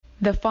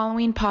The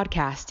following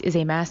podcast is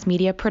a mass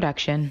media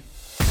production.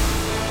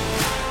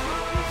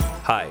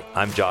 Hi,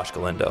 I'm Josh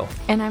Galindo.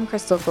 And I'm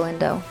Crystal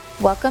Galindo.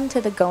 Welcome to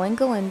the Going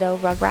Galindo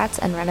Rugrats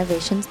and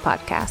Renovations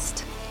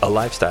podcast. A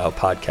lifestyle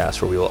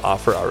podcast where we will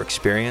offer our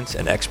experience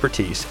and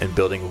expertise in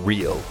building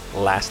real,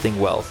 lasting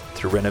wealth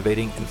through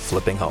renovating and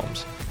flipping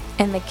homes.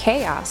 And the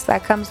chaos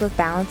that comes with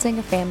balancing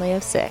a family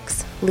of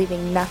 6,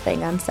 leaving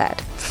nothing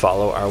unsaid.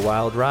 Follow our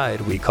wild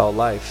ride we call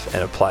life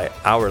and apply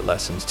our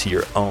lessons to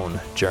your own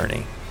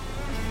journey.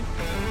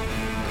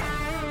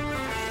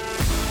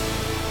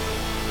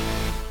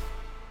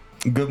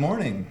 Good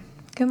morning.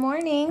 Good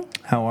morning.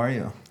 How are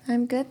you?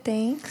 I'm good,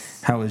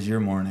 thanks. How was your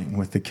morning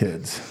with the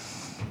kids?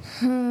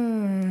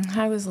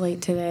 I was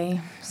late today,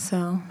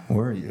 so.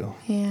 Were you?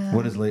 Yeah.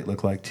 What does late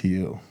look like to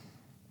you?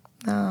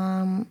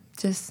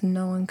 Just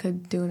no one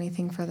could do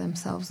anything for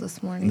themselves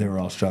this morning. They were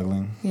all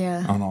struggling?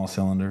 Yeah. On all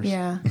cylinders?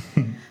 Yeah.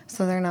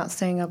 So they're not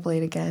staying up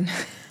late again.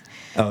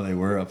 Oh, they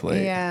were up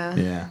late? Yeah.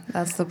 Yeah.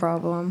 That's the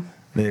problem.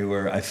 They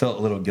were. I felt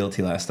a little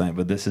guilty last night,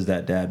 but this is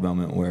that dad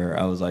moment where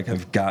I was like,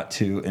 I've got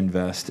to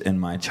invest in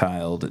my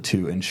child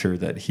to ensure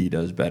that he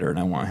does better, and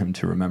I want him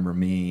to remember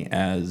me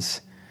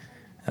as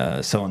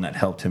someone that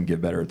helped him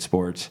get better at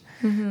sports.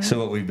 Mm-hmm. So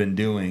what we've been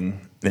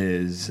doing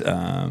is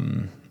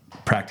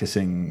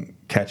practicing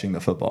catching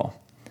the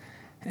football.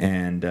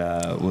 And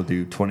we'll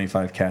do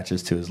 25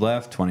 catches to his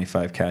left,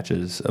 25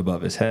 catches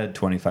above his head,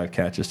 25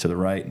 catches to the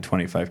right, and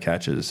 25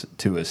 catches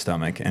to his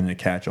stomach. And a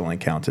catch only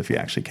counts if he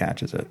actually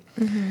catches it.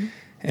 Mm-hmm.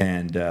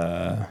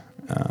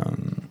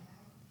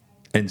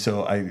 And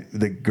so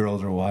the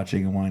girls were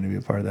watching and wanting to be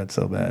a part of that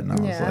so bad. And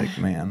I was like,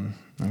 man,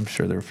 I'm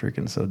sure they're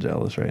freaking so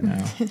jealous right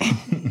now.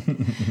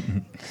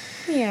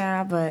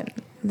 Yeah, but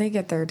they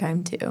get their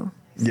time too. So.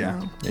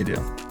 Yeah, they do.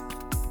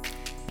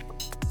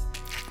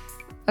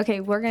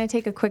 Okay, we're going to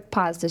take a quick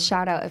pause to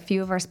shout out a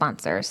few of our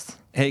sponsors.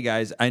 Hey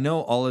guys, I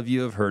know all of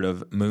you have heard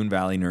of Moon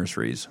Valley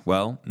Nurseries.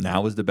 Well,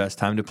 now is the best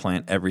time to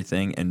plant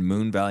everything, and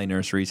Moon Valley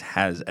Nurseries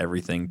has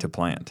everything to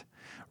plant.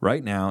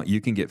 Right now,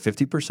 you can get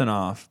 50%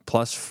 off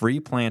plus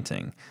free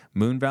planting.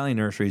 Moon Valley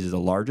Nurseries is the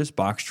largest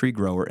box tree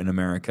grower in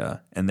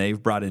America, and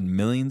they've brought in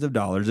millions of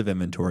dollars of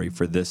inventory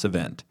for this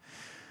event.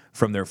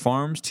 From their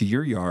farms to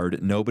your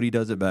yard, nobody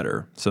does it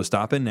better. So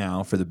stop in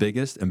now for the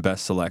biggest and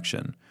best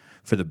selection.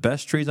 For the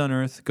best trees on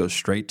earth, go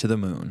straight to the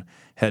moon.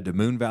 Head to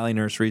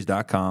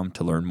moonvalleynurseries.com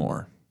to learn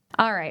more.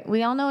 All right,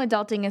 we all know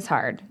adulting is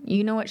hard.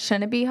 You know what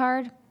shouldn't be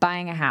hard?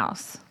 Buying a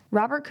house.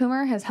 Robert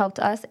Coomer has helped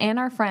us and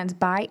our friends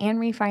buy and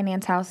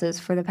refinance houses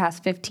for the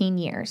past 15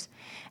 years.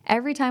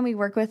 Every time we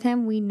work with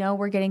him, we know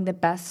we're getting the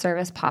best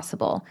service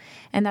possible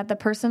and that the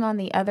person on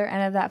the other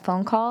end of that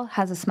phone call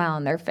has a smile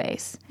on their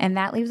face. And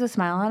that leaves a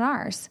smile on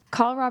ours.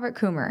 Call Robert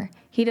Coomer.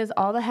 He does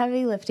all the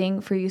heavy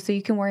lifting for you so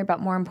you can worry about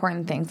more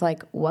important things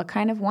like what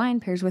kind of wine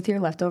pairs with your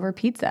leftover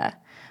pizza.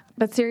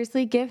 But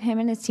seriously, give him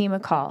and his team a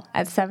call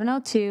at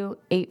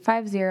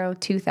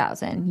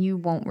 702-850-2000. You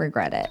won't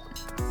regret it.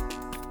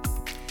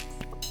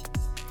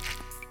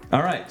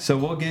 All right, so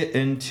we'll get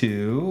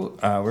into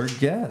our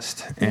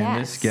guest.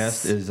 And This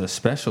guest is a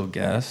special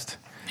guest.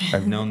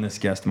 I've known this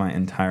guest my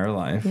entire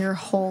life. Your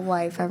whole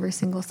life, every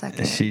single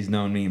second. She's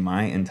known me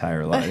my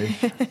entire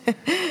life.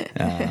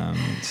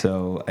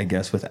 So I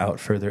guess without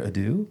further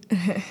ado,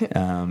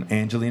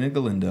 Angelina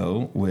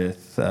Galindo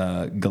with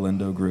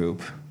Galindo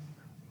Group,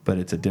 but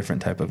it's a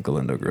different type of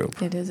Galindo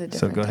Group. It is a different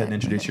So go ahead and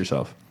type. introduce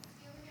yourself.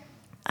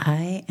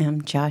 I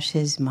am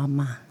Josh's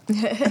mama.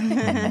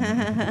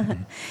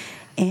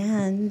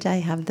 And I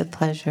have the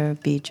pleasure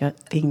of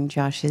being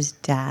Josh's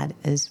dad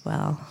as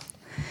well.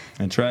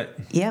 That's right.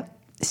 Yep.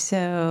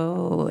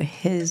 So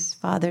his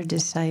father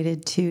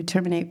decided to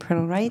terminate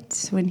parental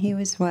rights when he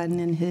was 1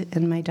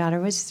 and my daughter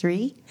was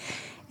 3.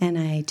 And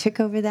I took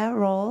over that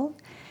role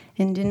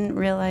and didn't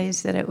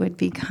realize that it would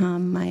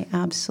become my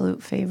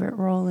absolute favorite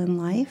role in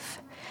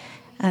life.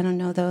 I don't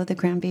know, though. The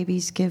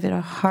grandbabies give it a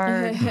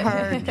hard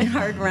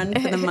run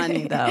for the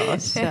money, though.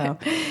 So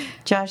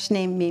Josh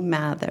named me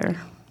Mather.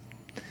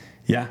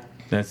 Yeah,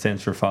 that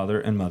stands for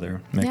father and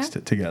mother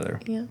mixed together.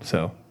 Yeah.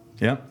 So,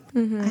 yep.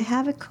 I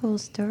have a cool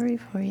story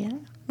for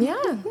you.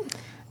 Yeah.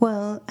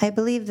 Well, I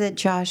believe that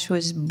Josh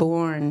was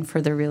born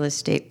for the real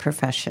estate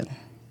profession.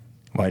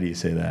 Why do you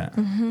say that?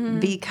 Mm-hmm.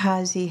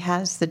 Because he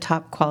has the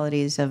top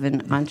qualities of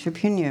an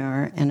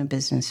entrepreneur and a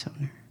business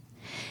owner.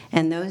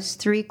 And those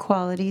 3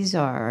 qualities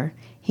are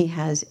he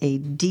has a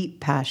deep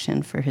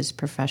passion for his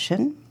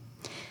profession,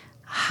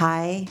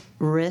 high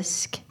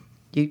risk.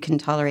 You can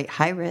tolerate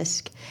high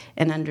risk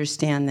and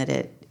understand that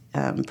it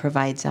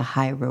provides a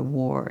high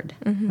reward,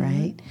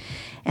 right?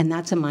 And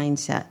that's a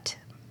mindset.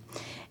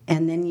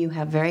 And then you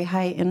have very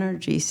high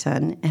energy,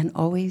 son, and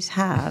always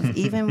have,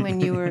 even when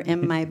you were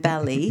in my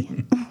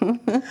belly.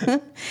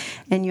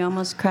 And you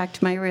almost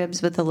cracked my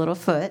ribs with a little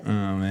foot.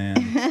 Oh,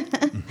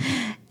 man.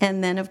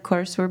 And then, of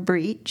course, we're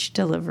breech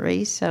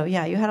delivery. So,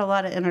 yeah, you had a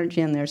lot of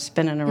energy in there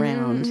spinning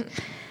around.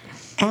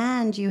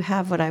 And you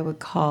have what I would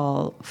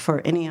call,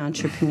 for any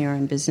entrepreneur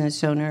and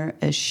business owner,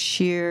 a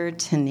sheer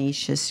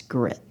tenacious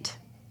grit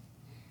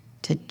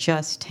to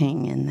just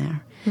hang in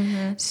there.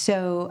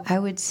 So I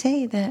would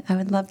say that I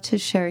would love to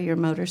share your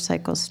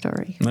motorcycle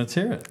story. Let's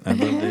hear it. I'd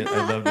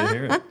love to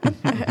hear it.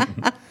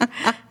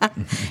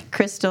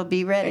 Crystal,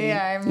 be ready.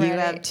 Yeah, I'm ready. You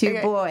have two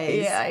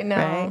boys. Yeah, I know.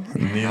 Right?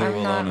 Neither I'm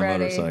will not own a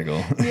ready.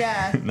 motorcycle.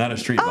 Yeah. Not a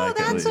street Oh, bike, at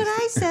that's least. what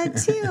I said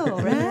too,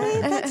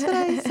 right? That's what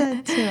I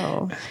said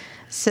too.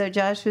 So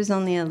Josh was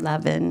only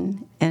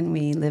 11, and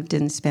we lived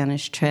in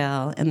Spanish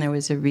Trail, and there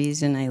was a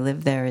reason I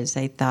lived there is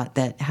I thought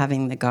that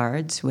having the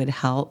guards would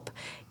help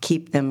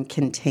keep them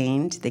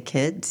contained, the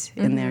kids,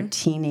 in their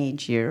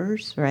teenage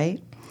years,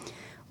 right?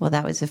 Well,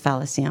 that was a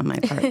fallacy on my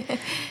part.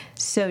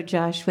 So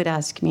Josh would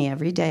ask me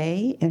every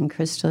day, and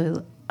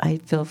Crystal, I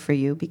feel for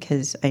you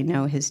because I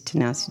know his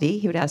tenacity.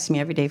 He would ask me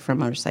every day for a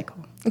motorcycle.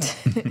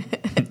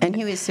 And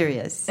he was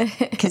serious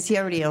because he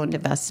already owned a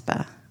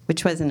Vespa,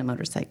 which wasn't a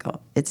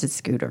motorcycle. It's a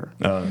scooter.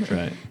 Oh, that's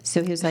right.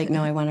 So he was like,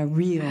 no, I want a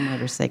real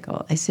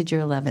motorcycle. I said,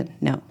 you're 11.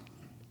 No.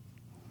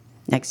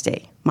 Next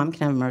day, Mom,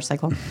 can I have a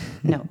motorcycle?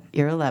 No,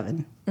 you're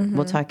 11.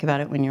 We'll talk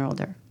about it when you're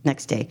older.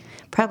 Next day.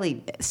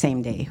 Probably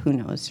same day. Who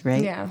knows,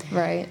 right? Yeah,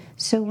 right.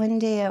 So one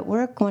day at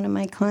work, one of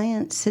my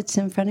clients sits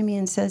in front of me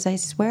and says, I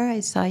swear I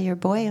saw your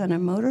boy on a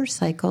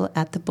motorcycle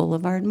at the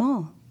Boulevard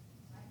Mall.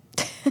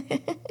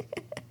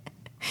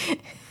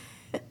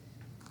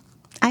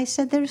 I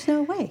said, there's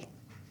no way.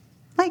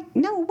 Like,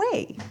 no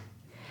way.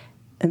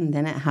 And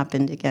then it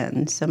happened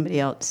again.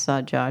 Somebody else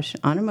saw Josh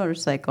on a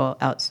motorcycle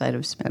outside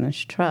of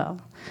Spanish Trail.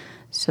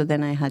 So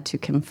then I had to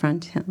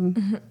confront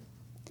him.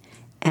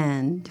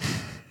 And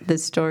the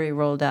story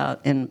rolled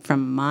out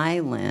from my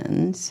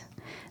lens.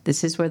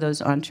 This is where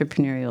those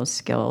entrepreneurial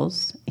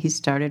skills, he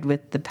started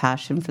with the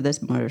passion for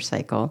this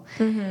motorcycle.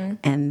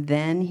 And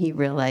then he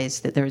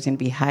realized that there was going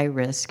to be high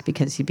risk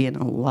because he'd be in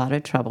a lot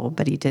of trouble,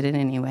 but he did it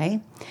anyway.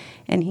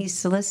 And he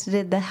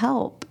solicited the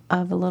help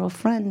of a little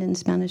friend in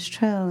Spanish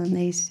Trail, and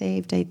they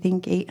saved, I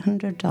think,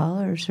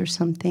 $800 or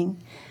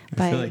something.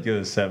 I feel like it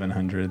was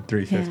 $700,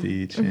 $350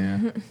 each.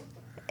 Yeah.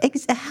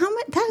 How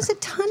much? That was a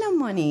ton of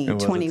money It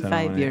was a ton of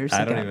 25 money. years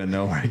ago. I don't even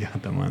know where I got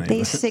the money. They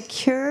but-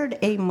 secured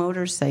a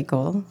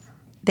motorcycle.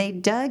 They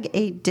dug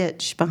a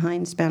ditch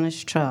behind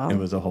Spanish Trail It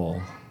was a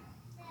hole.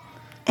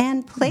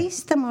 and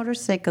placed the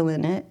motorcycle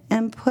in it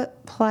and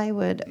put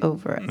plywood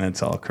over it.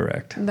 That's all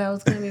correct. That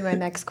was going to be my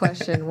next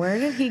question. Where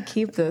did he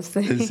keep this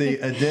thing? See,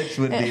 a ditch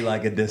would be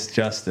like a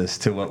disjustice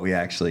to what we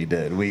actually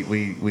did. We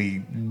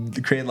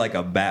created like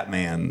a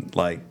Batman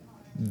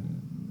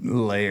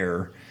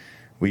layer.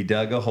 We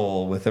dug a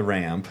hole with a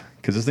ramp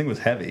because this thing was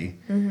heavy.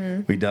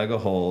 We dug a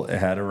hole. It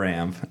had a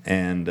ramp,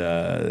 and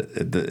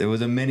it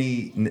was a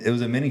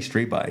mini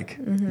street bike.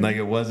 Like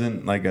it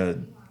wasn't like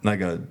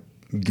a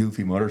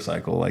goofy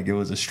motorcycle. Like it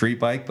was a street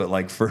bike, but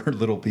like for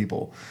little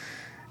people.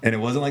 And it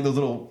wasn't like those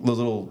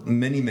little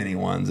mini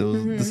ones. It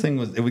was this thing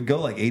it would go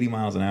like 80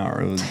 miles an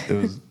hour. It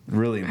was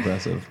really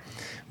impressive.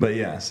 But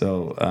yeah,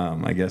 so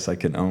I guess I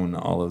can own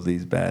all of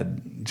these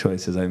bad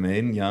choices I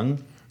made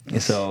young.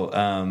 So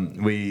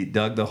we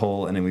dug the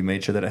hole, and then we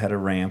made sure that it had a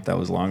ramp that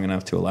was long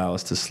enough to allow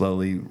us to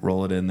slowly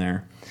roll it in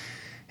there,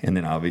 and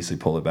then obviously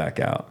pull it back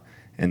out.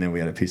 And then we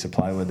had a piece of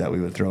plywood that we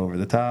would throw over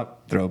the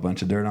top, throw a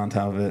bunch of dirt on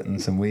top of it and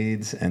some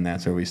weeds, and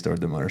that's where we stored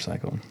the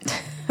motorcycle.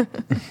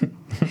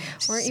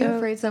 Weren't you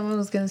afraid someone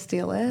was going to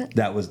steal it?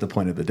 That was the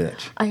point of the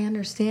ditch. I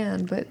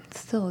understand, but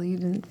still,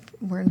 you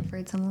weren't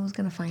afraid someone was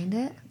going to find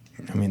it?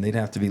 I mean, they'd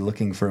have to be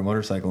looking for a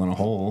motorcycle in a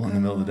hole in the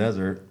middle of the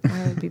desert.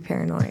 I would be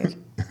paranoid.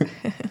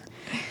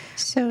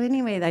 So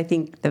anyway, I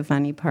think the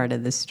funny part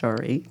of the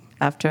story,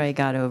 after I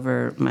got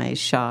over my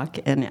shock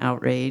and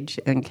outrage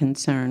and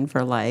concern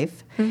for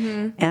life,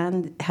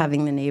 and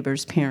having the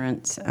neighbors'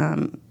 parents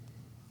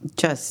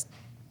just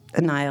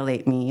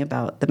annihilate me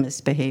about the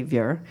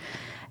misbehavior,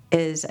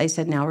 is I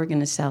said, now we're going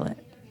to sell it.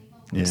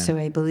 Yeah. So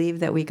I believe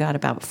that we got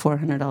about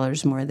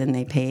 $400 more than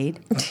they paid,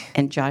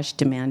 and Josh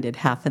demanded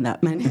half of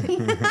that money.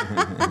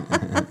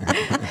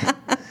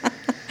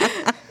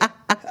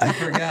 I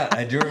forgot.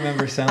 I do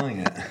remember selling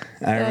it.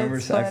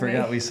 I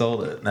forgot we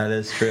sold it. That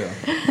is true.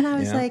 And I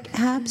was like,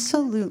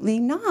 absolutely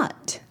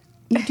not.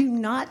 You do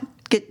not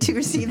get to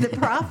receive the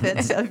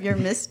profits of your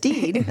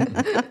misdeed.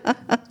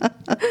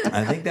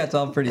 I think that's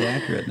all pretty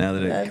accurate now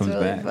that it comes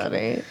back.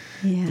 Funny.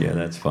 Yeah,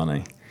 that's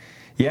funny.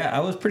 Yeah,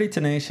 I was pretty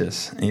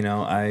tenacious. You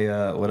know,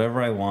 I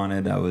whatever I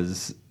wanted, I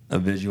was a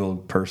visual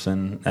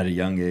person at a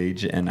young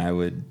age, and I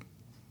would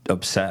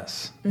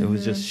obsess. It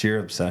was just sheer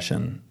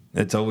obsession.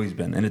 It's always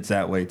been, and it's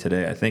that way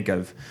today. I think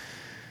I've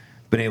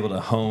been able to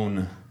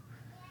hone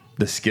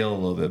the skill a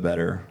little bit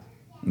better,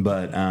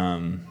 but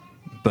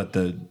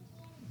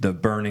the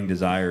burning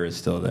desire is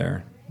still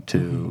there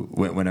to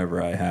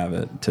whenever I have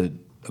it to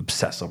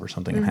obsess over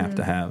something and have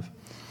to have.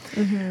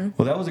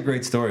 Well, that was a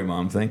great story,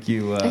 Mom. Thank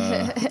you.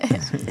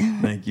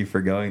 Thank you for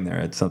going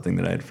there. It's something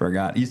that I'd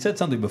forgot. You said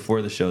something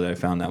before the show that I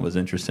found that was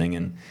interesting,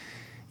 and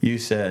you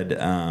said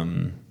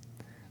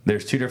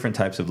there's two different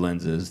types of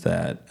lenses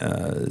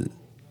that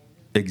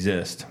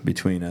exist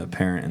between a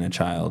parent and a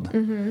child.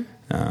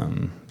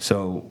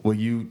 So will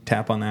you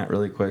tap on that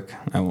really quick?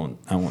 I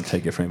won't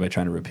take it from anybody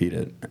trying to repeat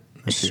it.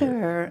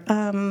 Sure.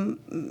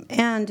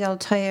 And I'll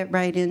tie it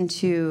right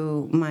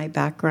into my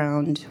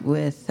background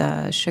with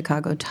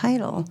Chicago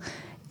Title.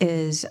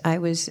 Is I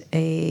was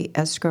a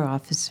escrow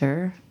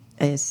officer,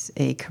 as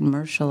a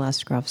commercial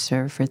escrow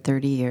officer for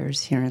 30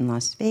 years here in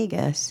Las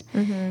Vegas.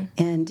 Mm-hmm.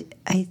 And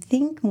I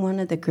think one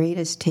of the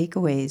greatest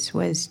takeaways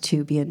was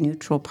to be a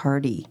neutral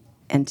party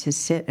and to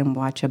sit and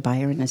watch a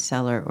buyer and a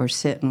seller, or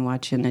sit and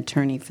watch an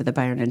attorney for the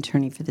buyer and an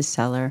attorney for the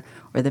seller,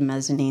 or the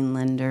mezzanine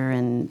lender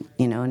and,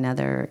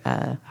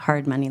 another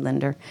hard money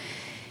lender.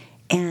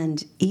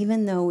 And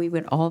even though we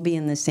would all be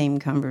in the same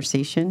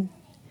conversation,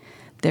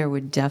 there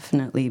would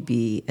definitely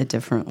be a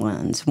different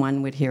lens.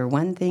 One would hear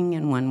one thing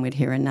and one would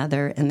hear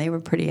another, and they were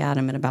pretty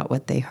adamant about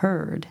what they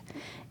heard.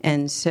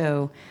 And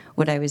so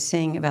what I was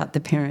saying about the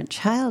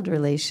parent-child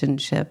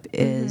relationship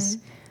is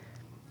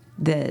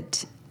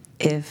that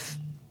if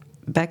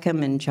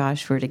Beckham and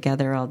Josh were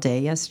together all day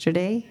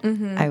yesterday,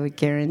 I would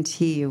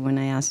guarantee you when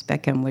I asked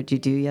Beckham, what'd you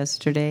do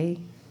yesterday?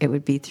 It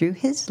would be through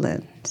his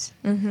lens.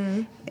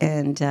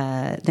 And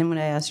then when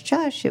I asked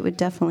Josh, it would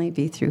definitely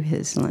be through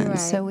his lens. Right.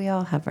 So we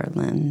all have our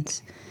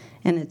lens.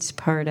 And it's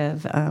part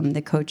of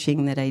the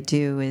coaching that I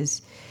do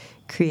is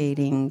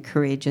creating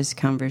courageous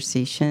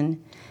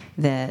conversation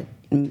that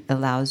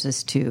allows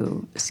us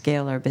to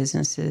scale our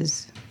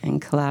businesses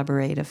and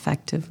collaborate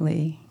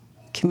effectively,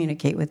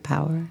 communicate with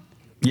power.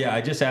 Yeah,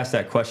 I just asked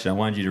that question. I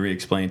wanted you to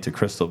re-explain it to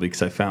Crystal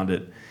because I found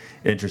it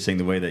interesting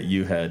the way that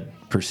you had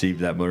perceived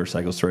that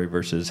motorcycle story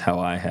versus how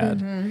I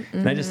had.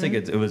 And I just think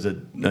it was a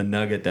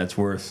nugget that's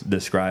worth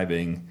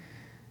describing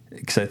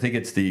because I think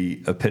it's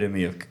the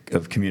epitome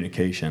of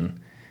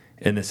communication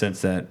in the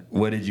sense that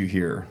what did you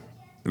hear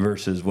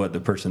versus what the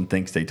person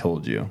thinks they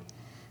told you.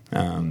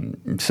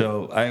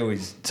 So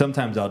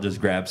sometimes I'll just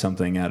grab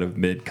something out of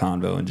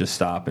mid-convo and just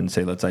stop and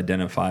say, let's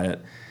identify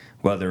it,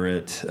 whether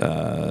it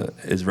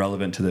is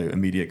relevant to the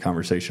immediate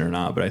conversation or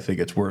not. But I think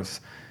it's worth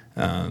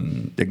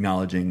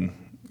acknowledging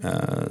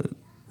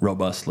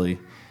robustly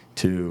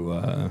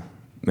to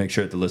make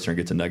sure that the listener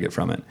gets a nugget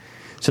from it.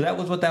 So that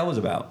was what that was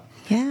about.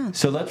 Yeah.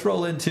 So let's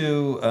roll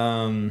into,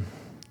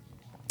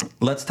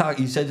 let's talk.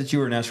 You said that you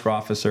were an escrow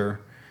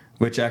officer,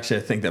 which actually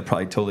I think that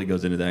probably totally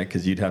goes into that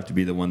because you'd have to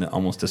be the one that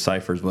almost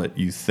deciphers what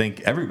you think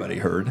everybody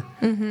heard.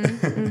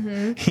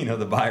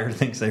 The buyer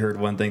thinks they heard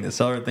one thing, the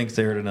seller thinks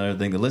they heard another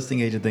thing, the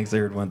listing agent thinks they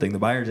heard one thing, the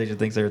buyer's agent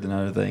thinks they heard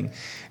another thing,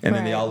 and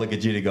then they all look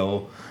at you to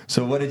go,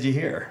 so what did you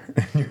hear?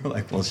 And you're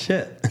like, well,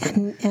 shit.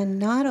 And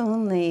not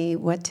only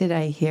what did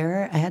I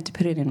hear, I had to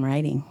put it in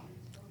writing.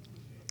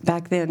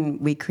 Back then,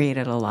 we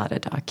created a lot of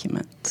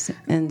documents.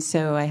 And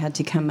so I had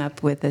to come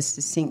up with a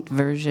succinct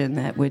version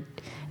that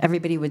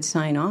everybody would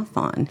sign off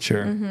on.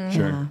 Sure.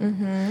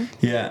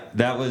 Yeah,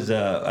 that was,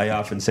 I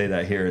often say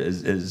that here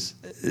is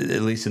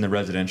at least in the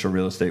residential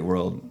real estate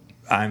world,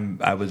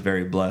 I was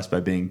very blessed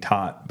by being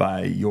taught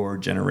by your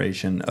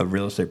generation of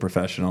real estate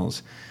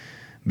professionals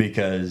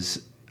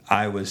because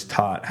I was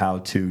taught how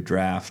to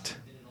draft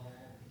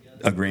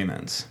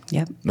agreements.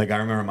 Yep. Like I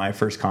remember my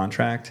first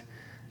contract,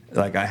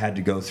 like I had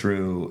to go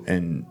through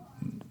and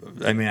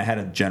I had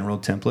a general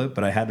template,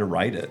 but I had to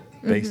write it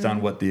based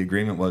on what the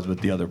agreement was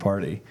with the other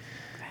party.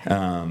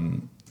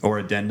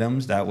 Or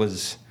addendums, it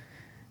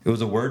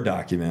was a Word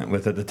document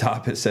with at the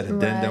top it said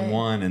addendum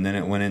 1, and then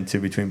it went into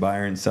between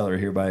buyer and seller,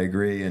 hereby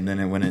agree, and then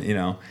it went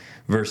in,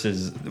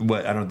 versus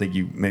what I don't think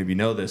you maybe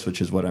know this, which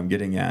is what I'm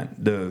getting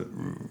at. The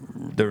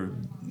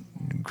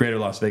Greater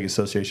Las Vegas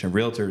Association of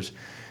Realtors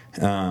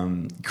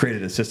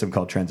created a system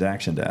called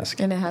Transaction Desk.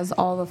 And it has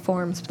all the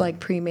forms like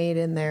pre-made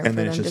in there and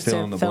for them just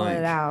to fill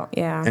it out.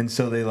 Yeah. And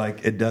so they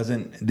it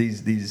doesn't,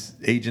 these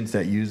agents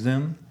that use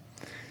them,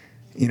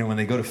 when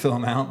they go to fill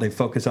them out, they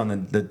focus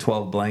on the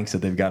 12 blanks that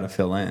they've got to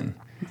fill in.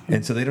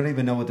 And so they don't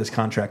even know what this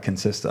contract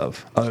consists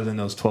of other than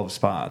those 12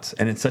 spots.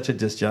 And it's such a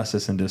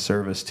disjustice and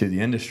disservice to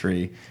the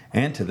industry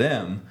and to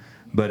them,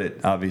 but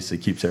it obviously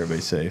keeps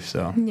everybody safe.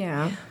 So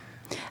yeah.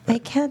 I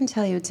can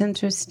tell you it's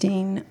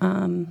interesting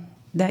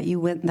that you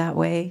went that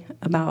way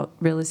about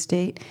real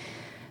estate.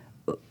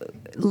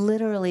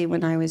 Literally,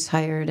 when I was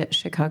hired at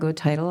Chicago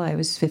Title, I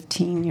was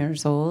 15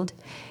 years old,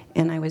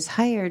 and I was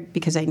hired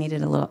because I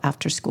needed a little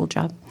after-school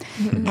job.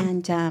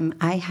 And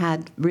I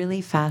had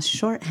really fast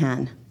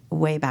shorthand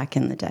way back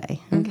in the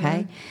day,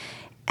 okay?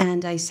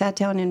 And I sat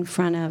down in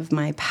front of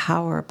my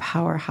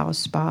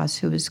powerhouse boss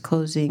who was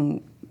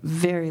closing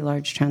very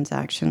large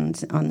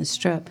transactions on the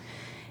Strip.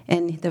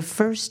 And the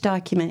first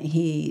document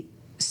he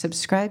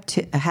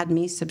had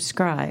me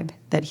subscribe,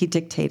 that he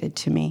dictated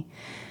to me,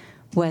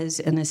 was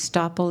an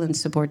estoppel and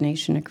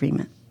subordination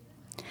agreement.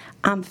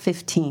 I'm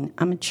 15.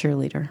 I'm a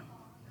cheerleader.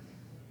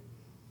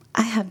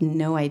 I have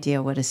no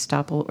idea what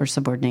estoppel or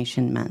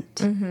subordination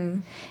meant.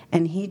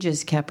 And he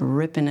just kept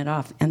ripping it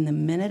off. And the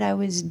minute I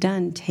was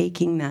done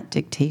taking that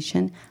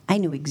dictation, I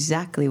knew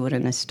exactly what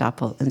an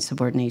estoppel and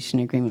subordination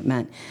agreement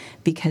meant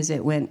because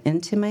it went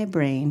into my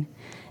brain,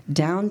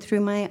 down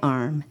through my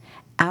arm,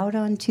 out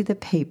onto the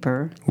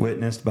paper.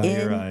 Witnessed by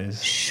your in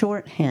eyes.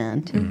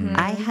 shorthand.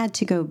 I had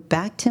to go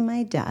back to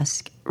my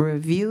desk,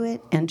 review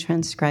it, and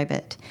transcribe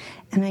it.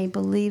 And I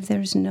believe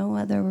there's no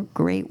other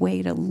great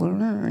way to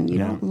learn. You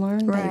don't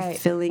learn by Right.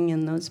 filling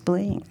in those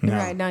blanks. No.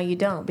 Right, no, you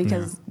don't,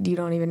 because you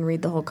don't even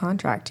read the whole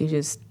contract. You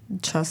just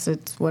trust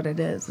it's what it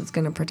is. It's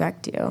going to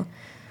protect you.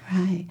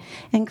 Right.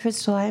 And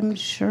Crystal, I'm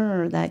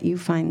sure that you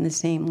find the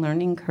same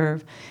learning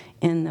curve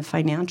in the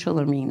financial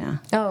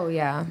arena. Oh,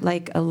 yeah.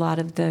 Like a lot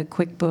of the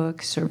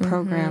QuickBooks or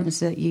programs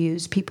that you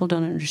use, people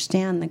don't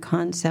understand the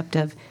concept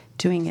of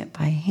doing it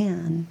by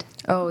hand.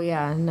 Oh,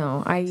 yeah,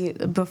 no.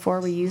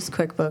 Before we used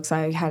QuickBooks,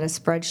 I had a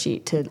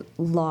spreadsheet to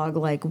log,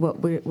 like,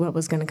 what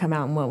was going to come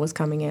out and what was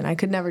coming in. I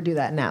could never do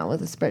that now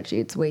with a spreadsheet.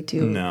 It's way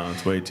too... No,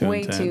 it's way too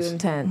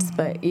intense.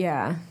 But,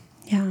 yeah.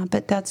 Yeah,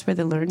 but that's where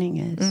the learning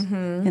is,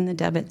 in the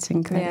debits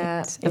and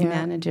credits of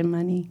managing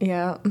money.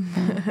 Yeah.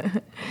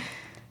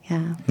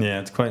 Yeah.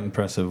 Yeah, it's quite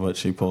impressive what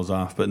she pulls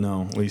off. But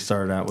no, we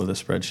started out with a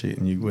spreadsheet,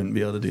 and you wouldn't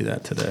be able to do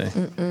that today.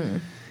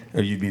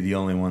 Or you'd be the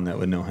only one that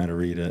would know how to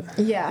read it.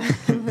 Yeah,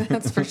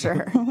 that's for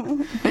sure.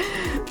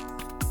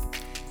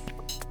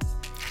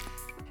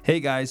 Hey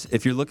guys,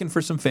 if you're looking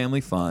for some family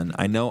fun,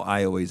 I know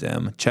I always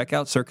am, check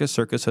out Circus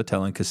Circus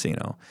Hotel and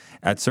Casino.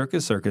 At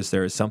Circus Circus,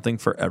 there is something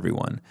for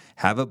everyone.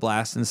 Have a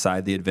blast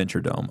inside the Adventure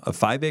Dome, a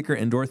 5-acre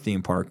indoor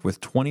theme park with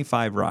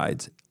 25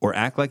 rides, or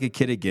act like a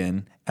kid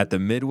again at the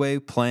Midway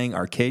playing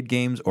arcade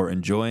games or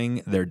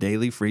enjoying their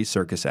daily free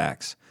circus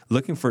acts.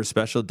 Looking for a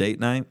special date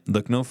night?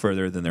 Look no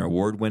further than their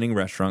award-winning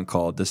restaurant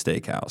called The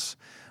Steakhouse.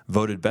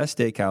 Voted best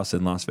steakhouse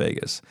in Las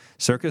Vegas,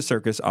 Circus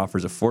Circus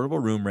offers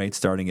affordable room rates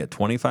starting at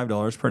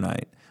 $25 per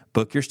night.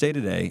 Book your stay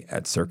today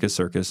at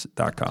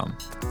circuscircus.com.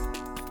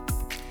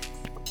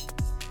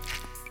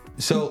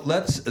 So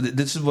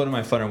this is one of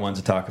my funner ones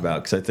to talk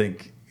about, because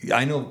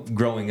I know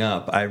growing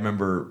up, I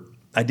remember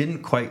I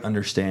didn't quite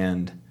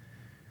understand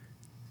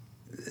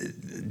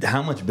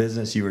how much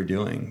business you were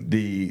doing,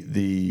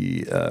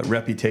 the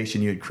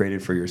reputation you had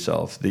created for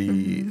yourself,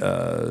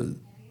 the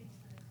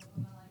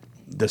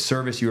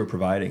service you were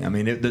providing. I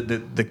mean,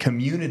 the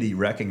community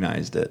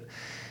recognized it,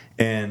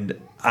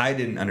 and I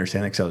didn't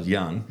understand it because I was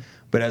young.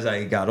 But as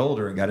I got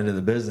older and got into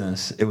the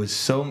business,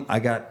 I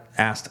got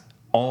asked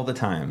all the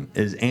time,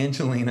 is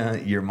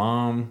Angelina your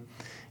mom,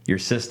 your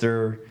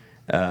sister?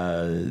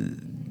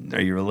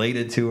 Are you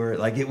related to her?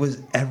 Like, it was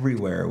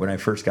everywhere when I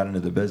first got into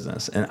the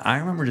business. And I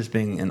remember just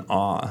being in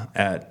awe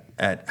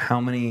at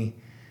how many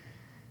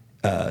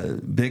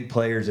big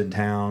players in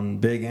town,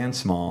 big and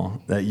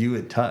small, that you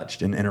had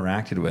touched and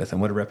interacted with, and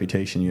what a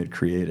reputation you had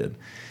created.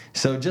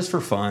 So just for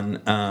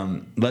fun,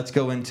 let's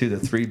go into the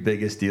 3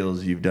 biggest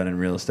deals you've done in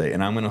real estate.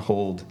 And I'm going to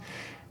hold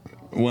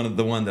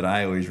one that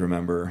I always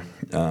remember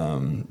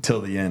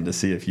till the end to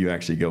see if you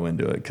actually go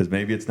into it, because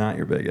maybe it's not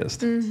your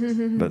biggest.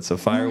 But so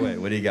fire away.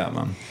 What do you got,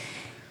 Mom?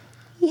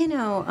 You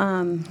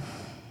know,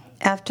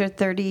 after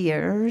 30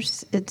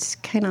 years, it's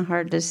kind of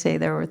hard to say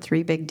there were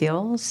 3 big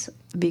deals,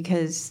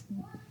 because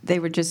they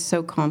were just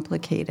so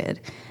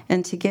complicated.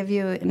 And to give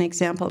you an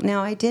example,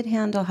 now I did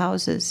handle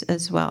houses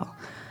as well.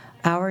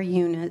 Our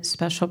unit,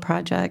 Special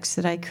Projects,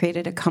 that I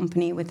created a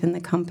company within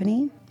the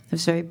company. I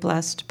was very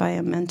blessed by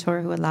a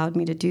mentor who allowed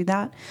me to do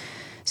that.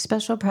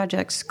 Special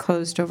Projects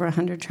closed over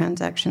 100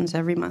 transactions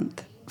every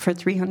month for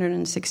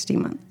 360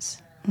 months.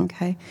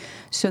 Okay?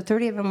 So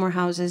 30 of them were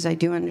houses. I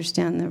do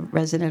understand the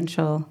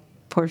residential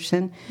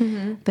portion.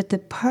 But the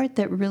part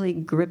that really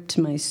gripped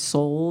my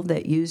soul,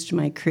 that used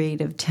my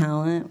creative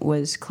talent,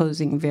 was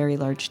closing very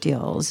large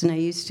deals. And I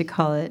used to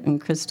call it, and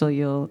Crystal,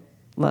 you'll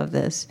love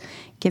this,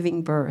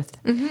 giving birth.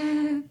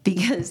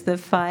 Because the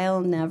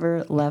file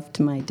never left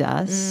my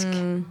desk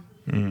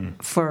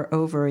for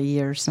over a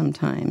year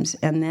sometimes.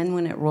 And then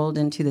when it rolled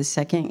into the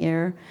second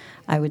year,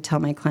 I would tell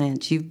my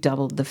clients, you've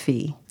doubled the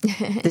fee.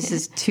 This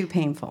is too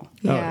painful.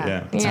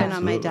 Yeah. It's been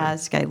on my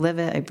desk. I live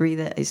it, I breathe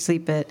it, I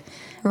sleep it,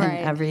 and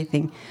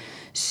everything.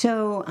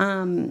 So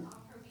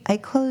I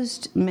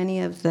closed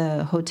many of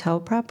the hotel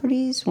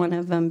properties, one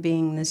of them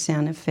being the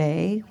Santa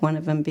Fe, one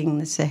of them being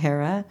the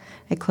Sahara.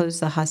 I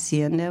closed the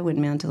Hacienda when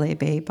Mandalay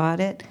Bay bought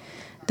it.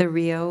 The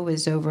Rio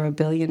was over $1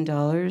 billion.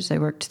 I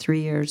worked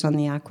 3 years on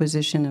the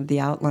acquisition of the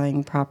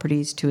outlying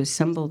properties to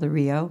assemble the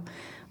Rio.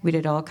 We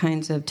did all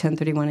kinds of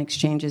 1031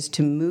 exchanges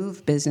to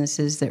move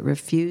businesses that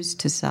refused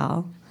to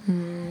sell.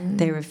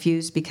 They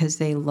refused because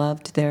they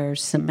loved their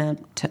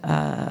cement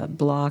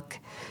block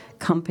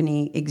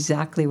company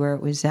exactly where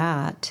it was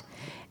at.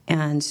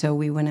 And so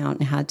we went out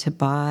and had to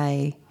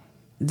buy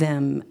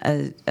them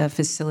a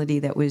facility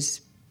that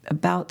was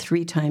about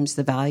 3 times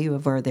the value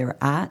of where they were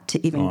at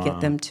to even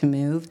get them to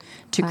move,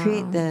 to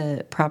create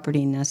the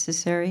property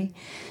necessary.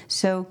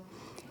 So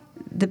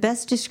the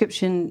best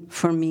description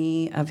for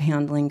me of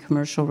handling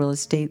commercial real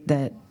estate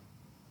that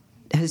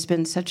has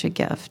been such a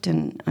gift,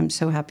 and I'm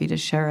so happy to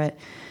share it,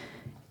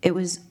 it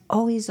was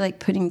always like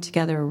putting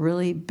together a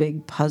really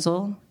big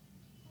puzzle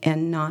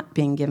and not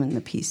being given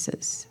the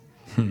pieces.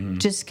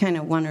 Just kind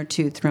of 1 or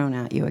 2 thrown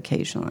at you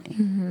occasionally,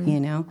 you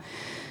know?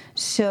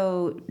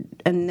 So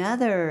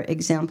another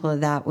example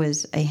of that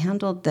was I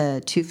handled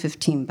the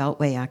 215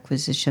 Beltway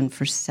acquisition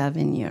for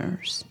 7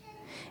 years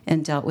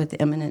and dealt with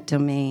eminent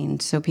domain.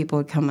 So people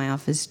would come to my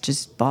office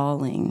just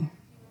bawling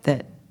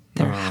that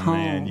their home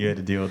man, you had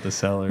to deal with the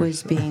sellers.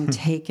 was being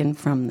taken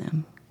from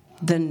them.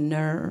 The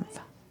nerve,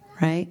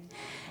 right?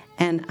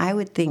 And I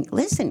would think,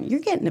 listen,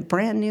 you're getting a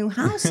brand new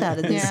house out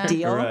of this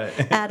deal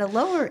at a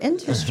lower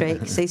interest rate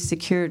because they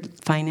secured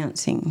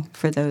financing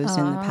for those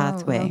in the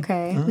pathway.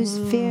 Okay. It was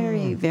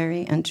very,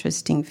 very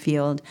interesting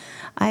field.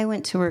 I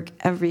went to work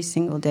every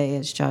single day,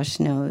 as Josh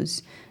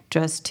knows,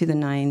 dressed to the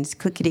nines,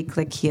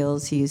 clickety-click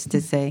heels, he used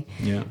to say.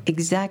 Yeah.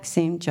 Exact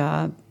same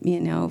job,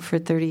 for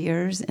 30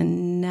 years,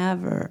 and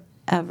never,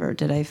 ever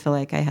did I feel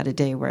like I had a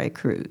day where I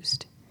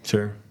cruised.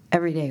 Sure.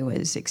 Every day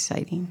was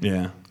exciting.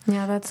 Yeah.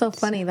 Yeah, that's so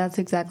funny. That's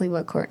exactly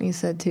what Courtney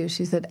said, too.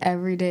 She said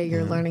every day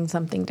you're learning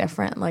something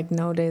different. Like,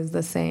 no day is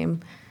the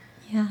same.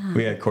 Yeah.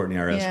 We had Courtney,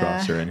 our escrow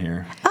officer, in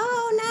here.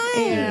 Oh,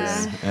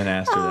 nice. Yeah. And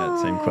asked her that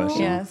same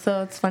question. Yeah,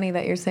 so it's funny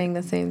that you're saying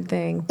the same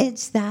thing.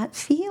 It's that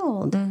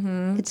field.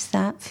 Mm-hmm. It's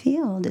that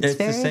field. It's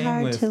the very same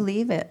hard to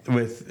leave it.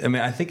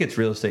 I think it's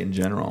real estate in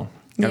general.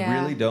 Yeah.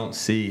 I really don't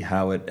see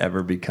how it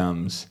ever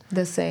becomes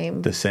The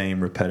same. the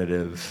same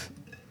repetitive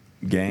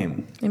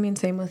game. I mean,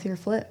 same with your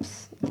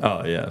flips.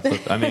 Oh yeah,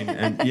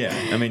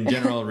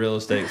 general real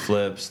estate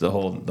flips, the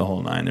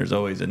whole nine. There's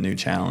always a new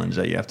challenge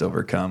that you have to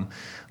overcome,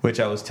 which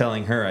I was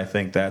telling her. I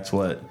think that's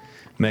what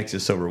makes it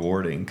so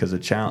rewarding because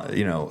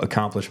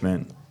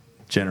accomplishment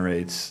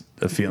generates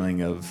a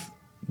feeling of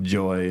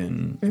joy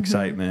and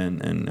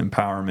excitement and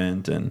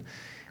empowerment,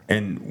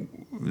 and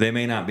they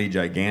may not be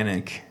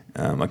gigantic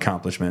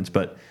accomplishments,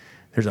 but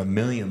there's a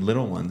million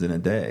little ones in a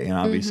day, and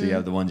obviously you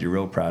have the ones you're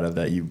real proud of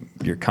that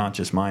your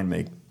conscious mind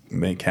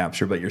may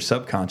capture, but your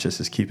subconscious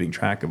is keeping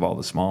track of all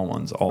the small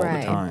ones all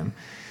the time,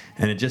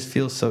 and it just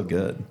feels so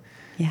good.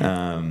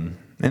 Yeah.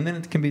 And then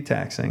it can be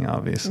taxing,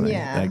 obviously.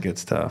 Yeah. That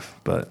gets tough,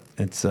 but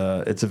it's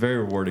a very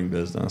rewarding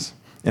business,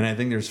 and I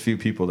think there's few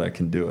people that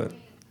can do it.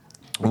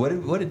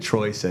 What did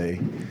Troy say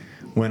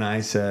when I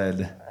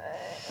said,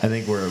 I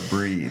think we're a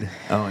breed?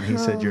 Oh, and he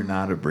said you're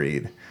not a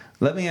breed.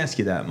 Let me ask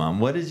you that, Mom.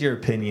 What is your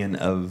opinion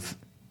of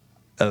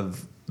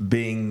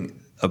being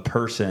a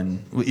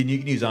person? And you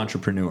can use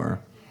entrepreneur.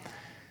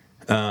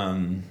 Are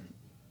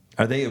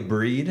they a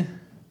breed,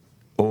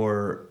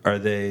 or are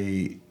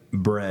they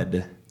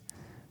bred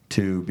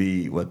to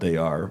be what they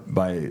are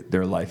by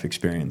their life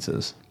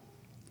experiences?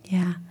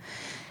 Yeah.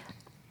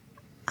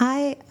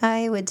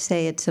 I would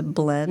say it's a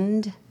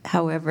blend.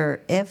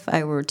 However, if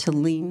I were to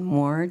lean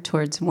more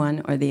towards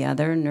one or the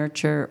other,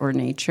 nurture or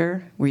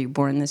nature, were you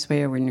born this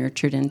way or were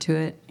nurtured into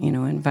it,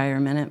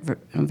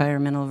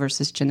 environmental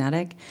versus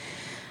genetic,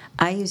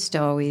 I used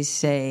to always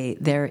say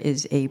there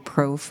is a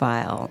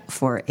profile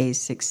for a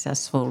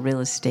successful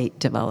real estate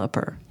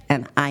developer.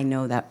 And I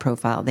know that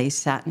profile. They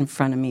sat in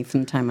front of me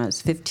from the time I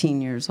was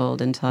 15 years old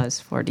until I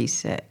was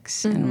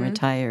 46 and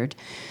retired.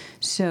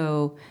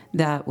 So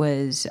that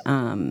was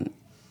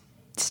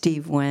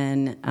Steve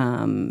Wynn,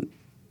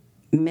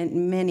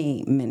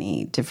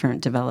 many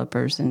different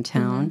developers in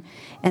town,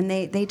 and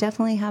they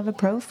definitely have a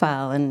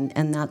profile,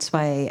 and that's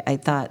why I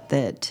thought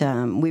that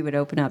we would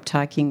open up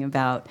talking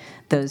about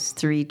those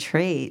 3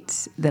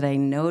 traits that I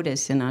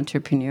notice in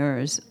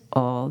entrepreneurs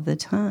all the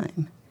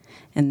time,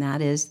 and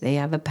that is they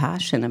have a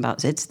passion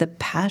about it. It's the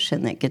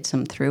passion that gets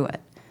them through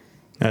it.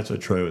 That's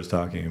what Troy was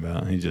talking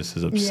about. He just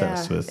is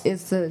obsessed with.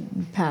 It's the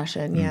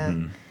passion, yeah.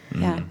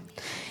 Yeah.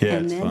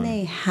 And then fun.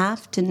 they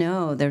have to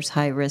know there's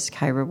high risk,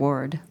 high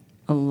reward.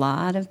 A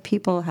lot of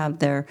people have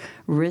their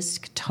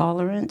risk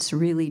tolerance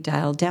really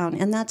dialed down,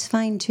 and that's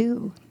fine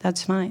too.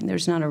 That's fine.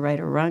 There's not a right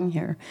or wrong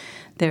here.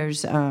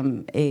 There's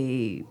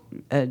a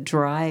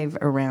drive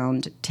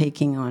around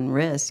taking on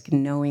risk,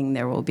 knowing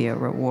there will be a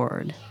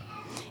reward.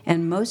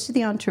 And most of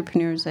the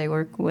entrepreneurs I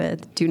work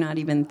with do not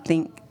even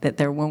think that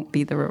there won't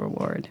be the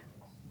reward.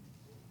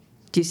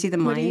 Do you see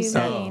the What do you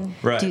mindset? mean?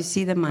 Right. Do you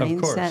see the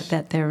mindset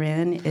that they're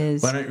in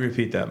is... Why don't you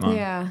repeat that, Mom?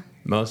 Yeah.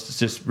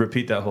 Just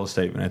repeat that whole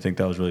statement. I think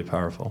that was really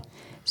powerful.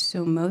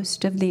 So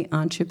most of the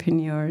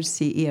entrepreneurs,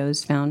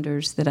 CEOs,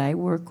 founders that I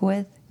work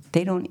with,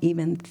 they don't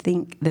even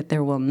think that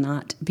there will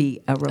not be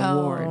a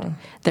reward. Oh.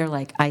 They're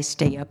like, I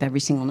stay up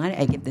every single night.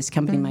 I give this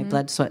company my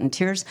blood, sweat, and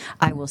tears.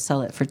 I will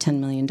sell it for $10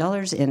 million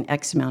in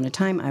X amount of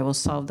time. I will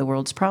solve the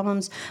world's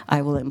problems.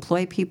 I will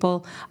employ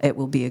people. It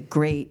will be a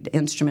great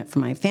instrument for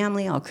my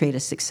family. I'll create a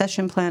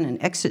succession plan,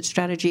 an exit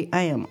strategy.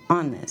 I am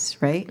on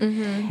this, right?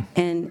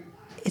 And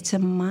it's a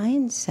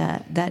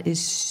mindset that is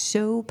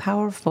so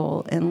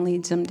powerful and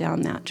leads them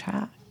down that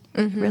track.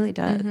 It really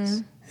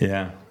does.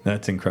 Yeah,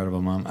 that's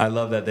incredible, Mom. I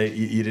love that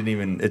you didn't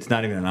even. It's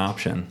not even an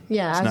option.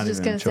 Yeah, it's I not was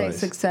just even going to say choice.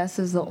 success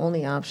is the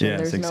only option. Yeah,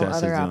 There's success no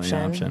other is the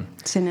only option.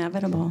 It's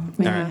inevitable.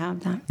 We All right.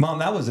 have that. Mom,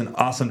 that was an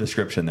awesome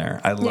description there.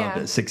 I loved Yeah.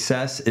 it.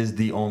 Success is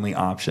the only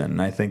option.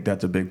 And I think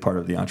that's a big part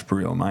of the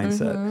entrepreneurial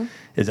mindset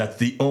is that's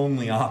the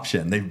only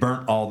option. They've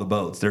burnt all the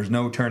boats. There's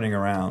no turning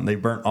around.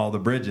 They've burnt all the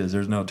bridges.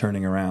 There's no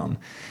turning around.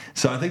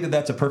 So I think that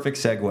that's a perfect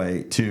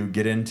segue to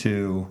get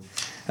into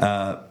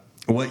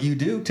what you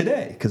do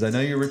today, because I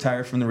know you're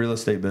retired from the real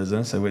estate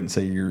business. I wouldn't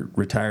say you're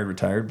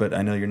retired, but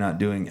I know you're not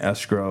doing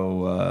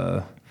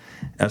escrow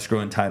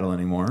and title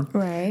anymore.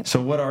 Right.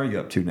 So what are you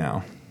up to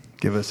now?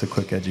 Give us a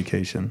quick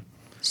education.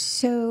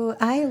 So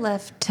I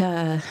left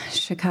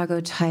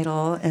Chicago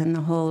Title and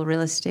the whole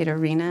real estate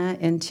arena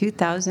in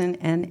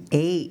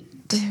 2008.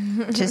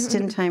 Just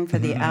in time for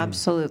the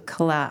absolute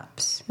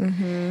collapse.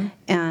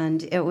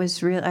 And it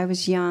was real. I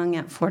was young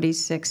at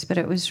 46, but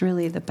it was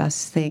really the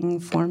best thing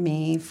for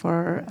me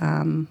for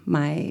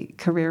my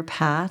career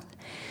path.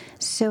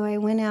 So I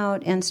went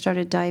out and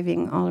started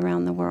diving all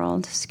around the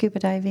world, scuba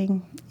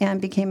diving, and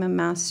became a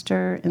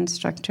master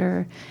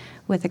instructor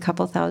with a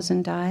couple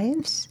thousand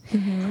dives.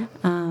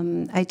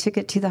 I took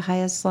it to the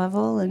highest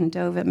level and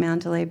dove at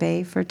Mandalay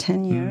Bay for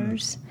 10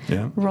 years.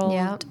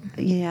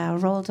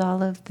 Rolled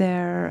all of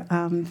their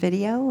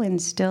video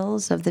and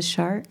stills of the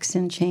sharks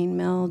and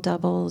chainmail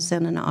doubles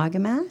and an aga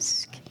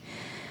mask.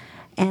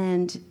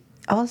 And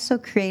also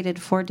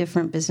created 4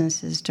 different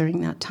businesses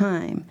during that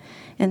time.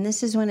 And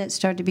this is when it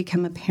started to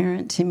become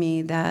apparent to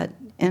me that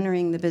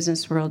entering the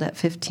business world at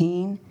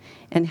 15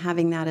 and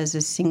having that as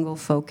a single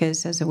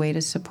focus as a way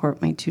to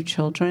support my 2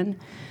 children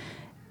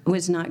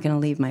was not going to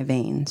leave my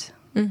veins.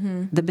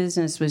 The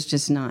business was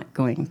just not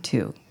going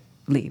to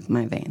leave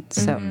my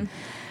veins. So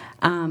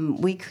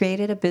we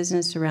created a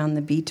business around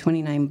the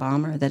B-29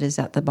 bomber that is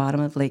at the bottom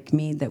of Lake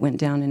Mead that went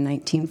down in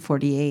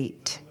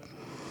 1948.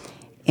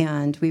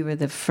 And we were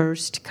the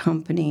first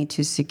company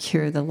to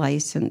secure the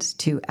license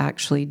to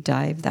actually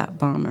dive that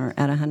bomber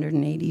at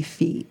 180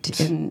 feet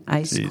in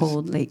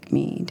ice-cold Lake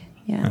Mead.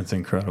 Yeah. That's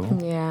incredible.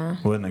 Yeah.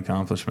 What an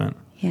accomplishment.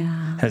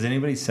 Yeah. Has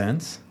anybody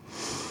since?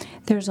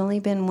 There's only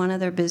been one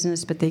other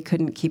business, but they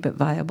couldn't keep it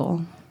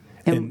viable.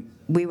 And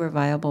we were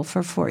viable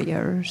for 4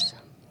 years.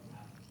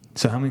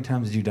 So how many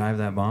times did you dive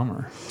that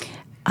bomber?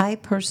 I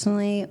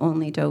personally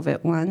only dove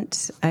it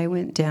once. I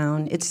went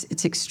down.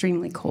 It's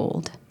extremely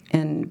cold.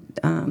 And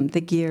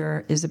the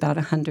gear is about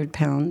 100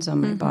 pounds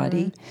on my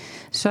body.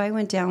 So I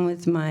went down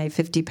with my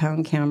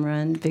 50-pound camera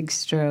and big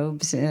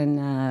strobes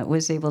and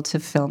was able to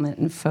film it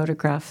and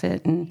photograph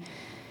it. And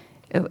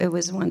it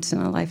was a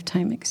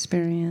once-in-a-lifetime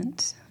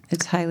experience.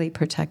 It's highly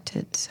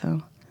protected.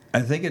 So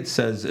I think it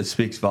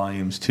speaks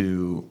volumes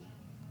to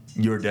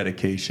your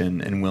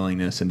dedication and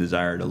willingness and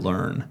desire to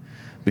learn.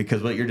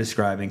 Because what you're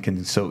describing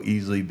can so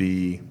easily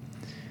be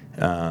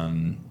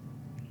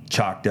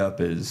chalked up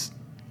as,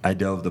 I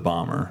dove the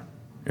bomber.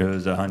 It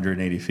was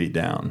 180 feet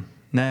down.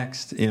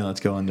 Next, let's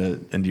go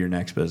into your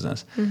next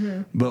business.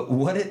 But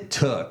what it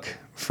took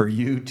for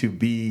you to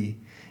be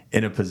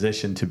in a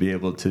position to be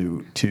able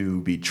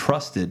to be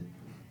trusted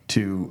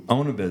to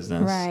own a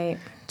business, right,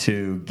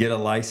 to get a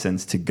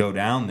license to go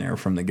down there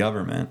from the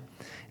government,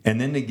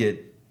 and then to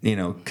get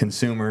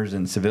consumers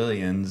and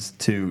civilians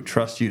to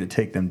trust you to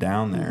take them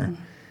down there.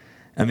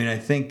 I mean, I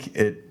think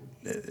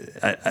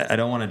I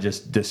don't want to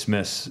just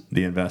dismiss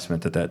the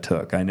investment that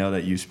took. I know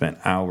that you spent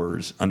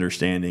hours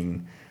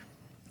understanding,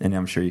 and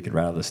I'm sure you could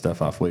rattle this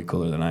stuff off way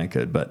cooler than I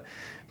could, but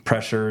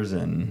pressures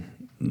and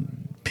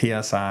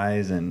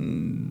PSIs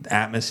and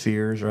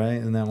atmospheres, right?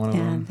 Isn't that one of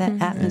them? Yeah,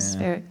 the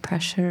atmospheric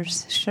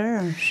pressures.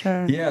 Sure.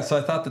 Yeah, so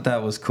I thought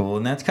that was cool.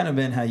 And that's kind of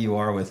been how you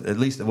are with, at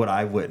least what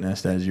I've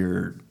witnessed as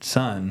your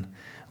son,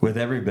 with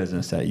every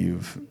business that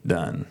you've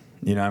done.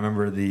 I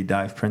remember the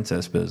Dive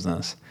Princess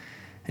business.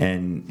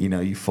 And,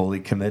 you fully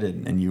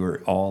committed and you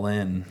were all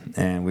in.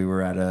 And we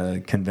were at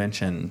a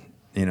convention,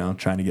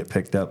 trying to get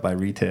picked up by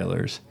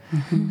retailers.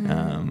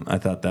 I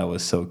thought that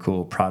was so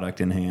cool,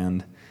 product in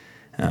hand.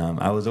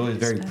 I was always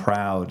very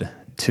proud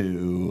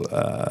to,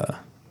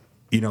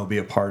 be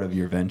a part of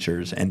your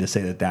ventures and to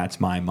say that that's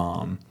my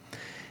mom.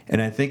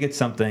 And I think it's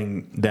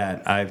something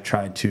that I've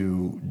tried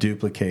to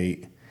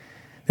duplicate.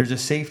 There's a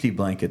safety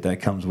blanket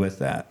that comes with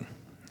that.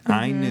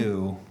 I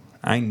knew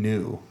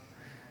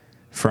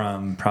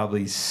from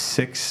probably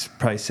 6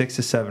 to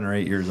 7 or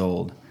 8 years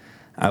old,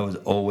 I was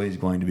always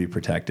going to be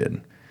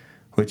protected,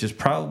 which is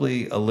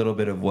probably a little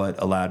bit of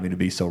what allowed me to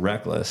be so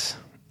reckless.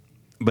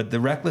 But the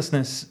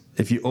recklessness,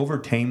 if you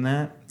overtame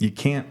that, you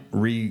can't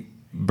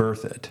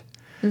rebirth it.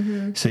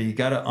 So you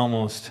got to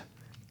almost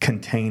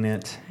contain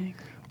it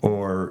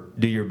or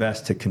do your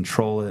best to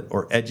control it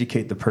or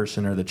educate the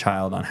person or the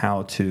child on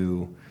how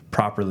to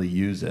properly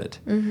use it,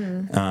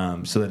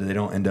 so that they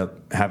don't end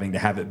up having to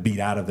have it beat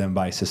out of them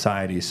by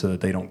society so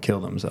that they don't kill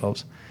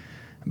themselves.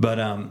 But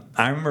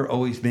I remember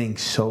always being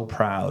so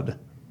proud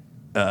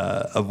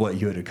of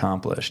what you had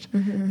accomplished.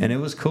 And it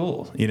was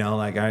cool.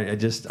 I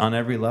just, on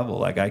every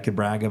level, I could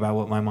brag about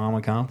what my mom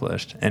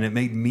accomplished. And it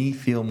made me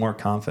feel more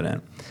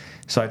confident.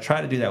 So I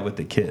try to do that with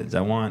the kids.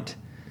 I want,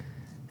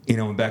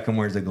 when Beckham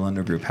wears the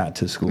Galindo Group hat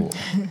to school,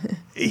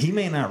 he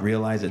may not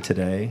realize it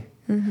today,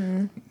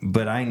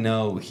 but I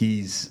know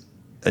he's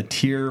a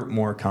tier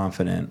more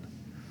confident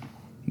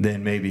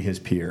than maybe his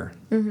peer.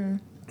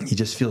 He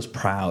just feels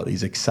proud.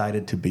 He's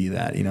excited to be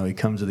that. He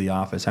comes to the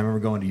office. I remember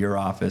going to your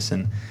office,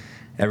 and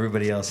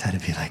everybody else had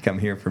to be like, I'm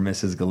here for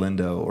Mrs.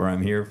 Galindo, or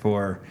I'm here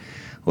for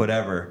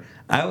whatever.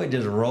 I would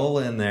just roll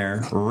in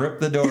there,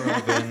 rip the door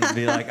open,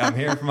 be like, I'm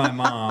here for my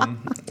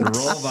mom,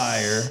 roll by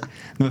her.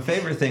 My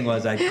favorite thing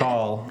was I'd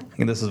call,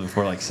 and this was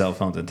before like cell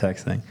phones and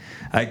texting,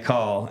 I'd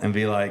call and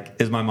be like,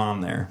 is my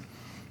mom there?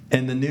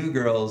 And the new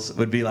girls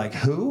would be like,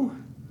 who?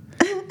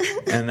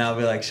 And I'll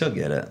be like, she'll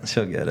get it.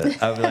 She'll get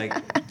it. I'll be like,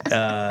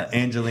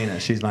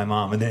 Angelina, she's my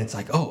mom. And then it's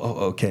like,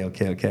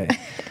 okay.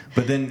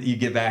 But then you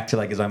get back to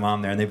like, is my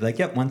mom there? And they'd be like,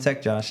 yep, one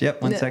sec, Josh.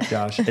 Yep, one sec,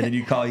 Josh. And then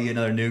you call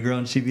another new girl,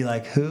 and she'd be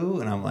like, who?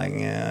 And I'm like,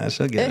 yeah,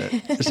 she'll get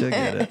it. She'll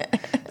get it.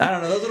 I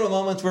don't know. Those little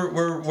moments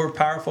were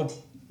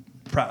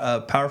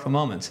powerful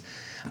moments.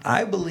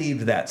 I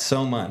believed that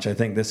so much. I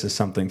think this is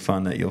something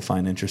fun that you'll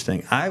find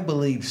interesting. I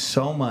believed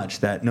so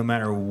much that no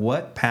matter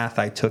what path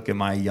I took in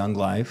my young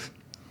life,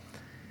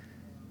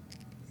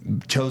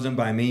 chosen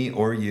by me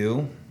or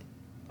you,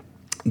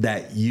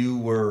 that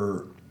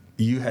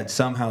you had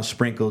somehow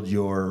sprinkled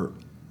your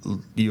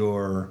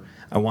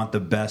I want the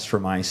best for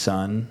my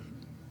son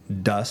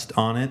dust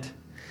on it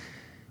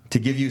to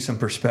give you some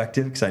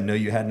perspective, because I know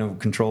you had no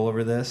control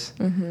over this.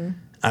 Mm-hmm.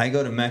 I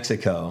go to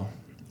Mexico,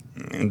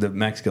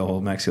 the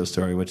whole Mexico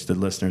story, which the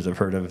listeners have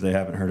heard of. If they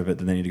haven't heard of it,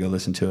 then they need to go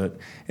listen to it.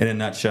 In a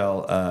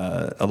nutshell,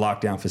 a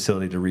lockdown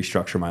facility to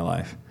restructure my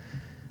life.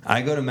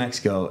 I go to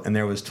Mexico, and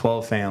there was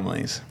 12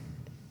 families.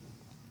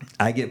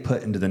 I get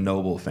put into the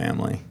Noble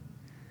family.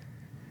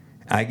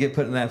 I get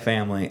put in that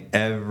family.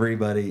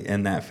 Everybody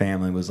in that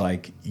family was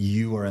like,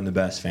 you are in the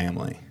best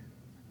family.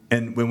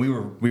 And when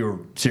we were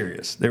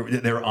serious. They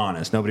were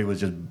honest. Nobody was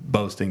just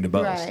boasting to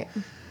boast. Right.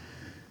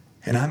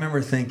 And I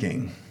remember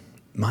thinking,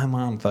 my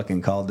mom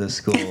fucking called this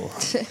school.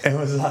 It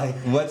was like,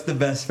 what's the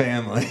best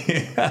family?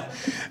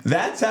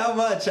 That's how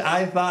much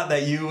I thought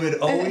that you would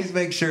always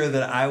make sure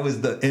that I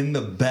was in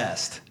the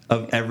best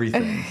of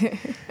everything.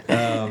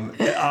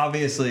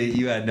 Obviously,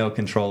 you had no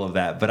control of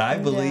that. But I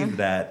believed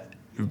that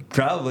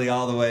probably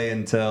all the way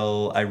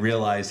until I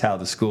realized how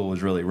the school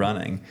was really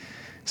running.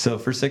 So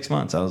for 6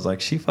 months, I was like,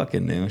 she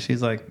fucking knew.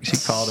 She's like, she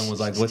called and was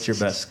like, what's your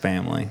best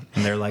family?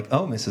 And they're like,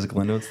 oh, Mrs.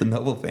 Galindo, it's the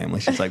Noble family.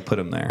 She's like, put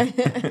them there.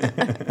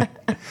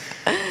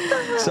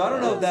 So I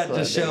don't know if that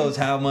just shows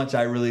how much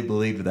I really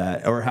believed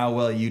that, or how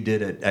well you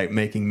did it at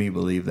making me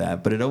believe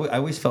that. But I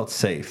always felt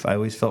safe. I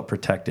always felt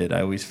protected.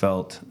 I always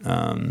felt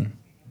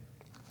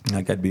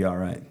like I'd be all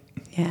right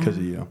because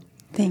of you.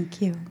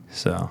 Thank you.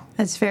 So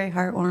that's very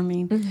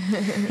heartwarming.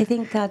 I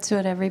think that's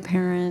what every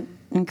parent,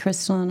 and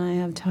Crystal and I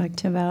have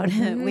talked about.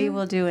 Mm-hmm. We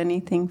will do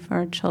anything for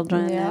our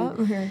children. Yeah,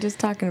 we were just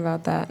talking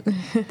about that.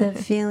 The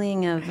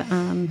feeling of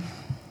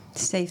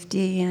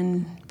safety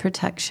and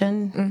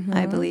protection, mm-hmm.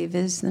 I believe,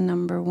 is the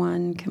number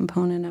one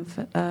component of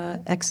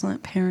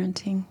excellent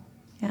parenting.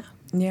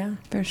 Yeah,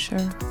 for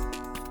sure.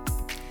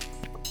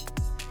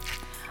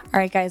 All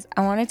right, guys,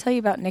 I want to tell you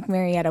about Nick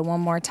Marietta one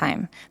more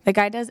time. The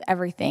guy does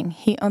everything.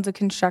 He owns a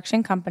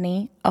construction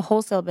company, a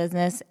wholesale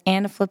business,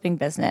 and a flipping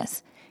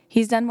business.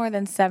 He's done more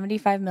than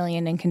 $75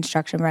 million in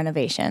construction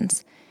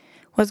renovations.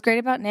 What's great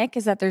about Nick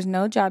is that there's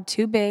no job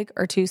too big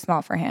or too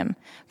small for him.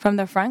 From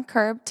the front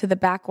curb to the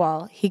back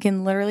wall, he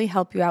can literally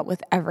help you out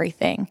with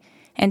everything.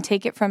 And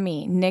take it from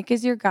me, Nick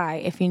is your guy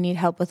if you need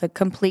help with a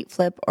complete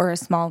flip or a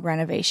small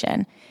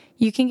renovation.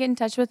 You can get in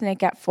touch with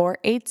Nick at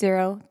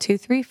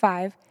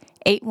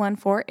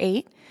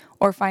 480-235-8148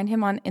 or find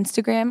him on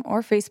Instagram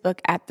or Facebook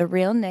at The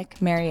Real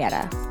Nick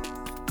Marietta.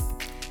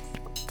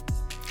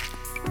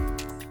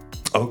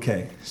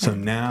 Okay, so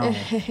now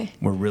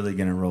we're really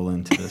going to roll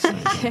into this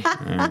thing. All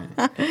right.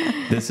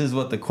 This is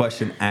what the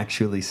question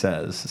actually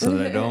says, so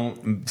that I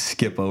don't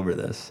skip over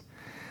this.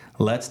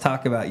 Let's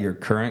talk about your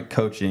current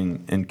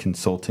coaching and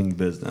consulting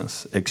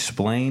business.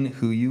 Explain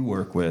who you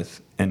work with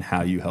and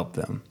how you help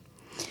them.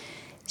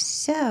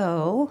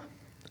 So,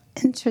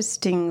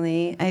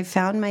 interestingly, I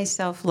found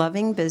myself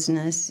loving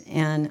business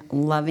and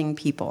loving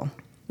people.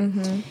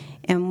 Mm-hmm.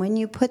 And when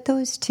you put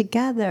those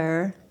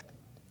together,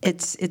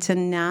 it's a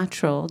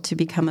natural to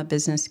become a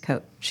business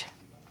coach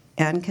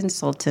and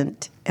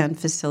consultant and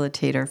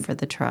facilitator for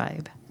the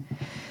tribe.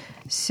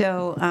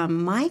 So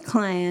my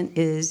client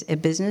is a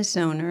business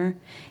owner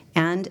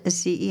and a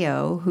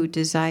CEO who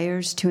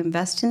desires to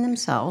invest in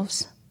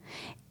themselves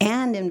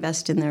and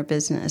invest in their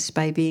business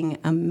by being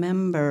a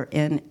member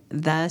in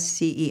the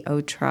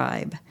CEO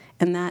tribe.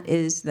 And that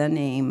is the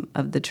name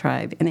of the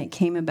tribe. And it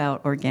came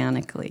about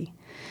organically.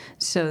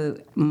 So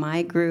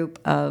my group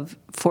of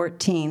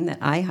 14 that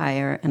I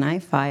hire and I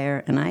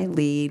fire and I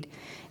lead,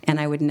 and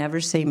I would never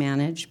say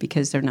manage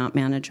because they're not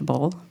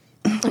manageable.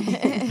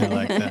 I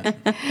like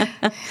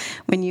that.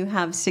 When you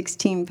have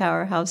 16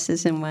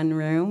 powerhouses in one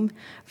room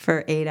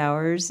for 8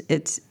 hours,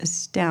 it's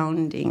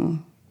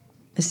astounding.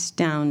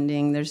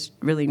 Astounding. There's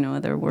really no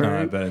other word. No,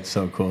 I bet it's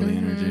so cool, the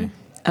energy.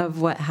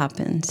 Of what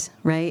happens,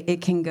 right?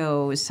 It can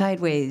go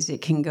sideways.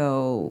 It can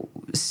go.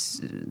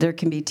 There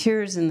can be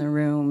tears in the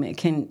room. It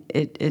can.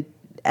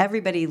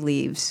 Everybody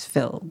leaves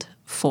filled,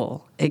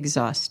 full,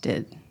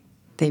 exhausted.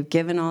 They've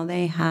given all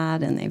they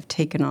had, and they've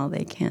taken all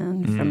they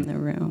can from the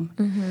room.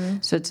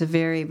 Mm-hmm. So it's a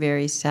very,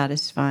 very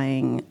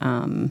satisfying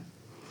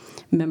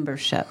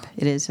membership.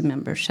 It is a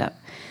membership.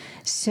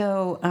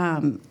 So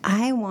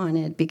I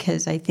wanted,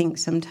 because I think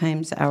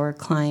sometimes our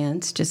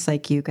clients, just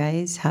like you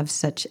guys, have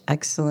such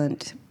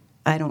excellent,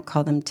 I don't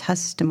call them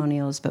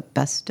testimonials, but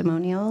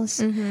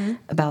bestimonials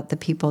about the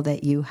people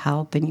that you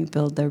help and you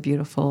build their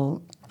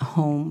beautiful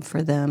home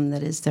for them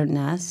that is their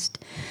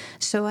nest.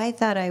 So I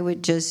thought I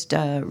would just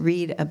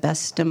read a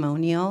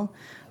bestimonial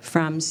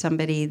from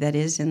somebody that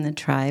is in the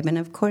tribe, and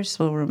of course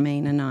will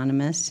remain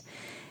anonymous.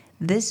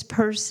 This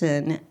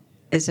person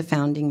is a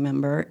founding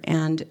member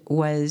and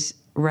was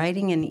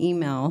writing an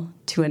email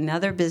to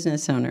another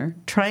business owner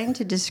trying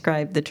to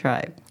describe the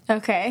tribe.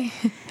 Okay.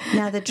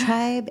 Now, the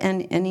tribe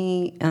and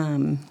any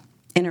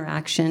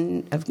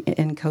interaction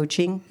in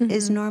coaching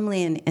is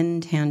normally an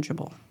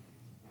intangible.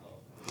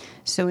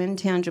 So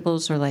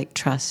intangibles are like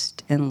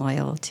trust and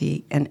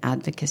loyalty and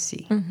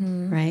advocacy,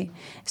 right?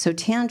 So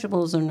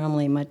tangibles are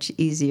normally much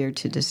easier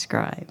to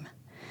describe.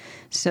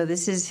 So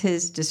this is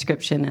his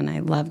description, and I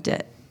loved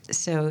it.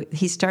 So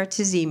he starts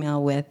his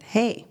email with,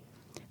 hey,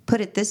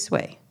 put it this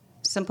way.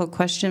 Simple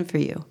question for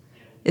you.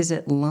 Is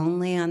it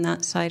lonely on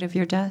that side of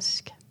your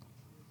desk?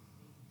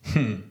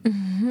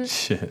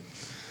 Shit.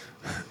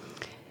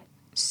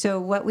 So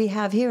what we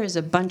have here is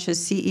a bunch of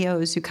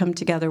CEOs who come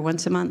together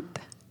once a month,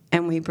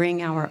 and we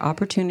bring our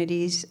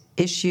opportunities,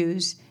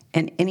 issues,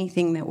 and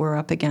anything that we're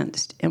up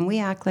against. And we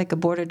act like a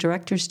board of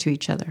directors to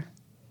each other.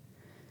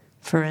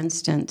 For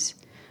instance,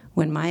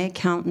 when my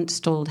accountant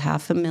stole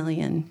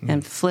 $500,000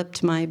 and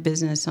flipped my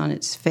business on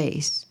its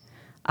face,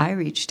 I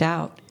reached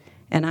out,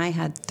 and I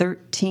had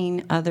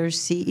 13 other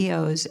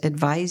CEOs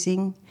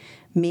advising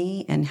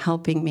me and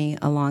helping me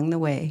along the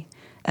way,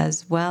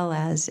 as well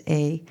as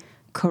a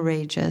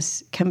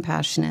courageous,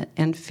 compassionate,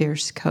 and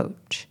fierce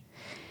coach.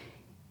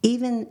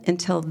 Even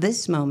until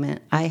this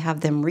moment, I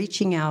have them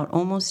reaching out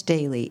almost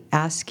daily,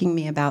 asking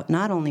me about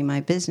not only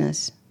my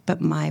business, but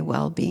my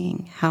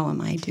well-being. How am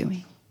I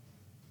doing?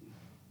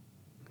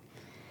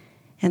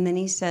 And then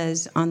he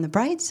says, on the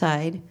bright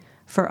side,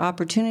 for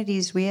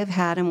opportunities we have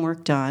had and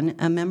worked on,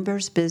 a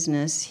member's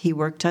business he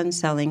worked on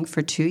selling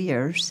for 2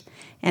 years,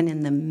 and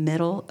in the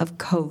middle of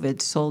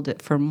COVID sold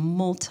it for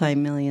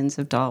multi-millions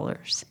of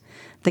dollars.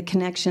 The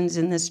connections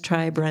in this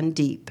tribe run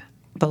deep,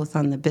 both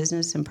on the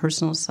business and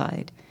personal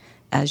side.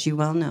 As you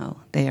well know,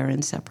 they are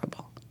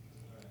inseparable.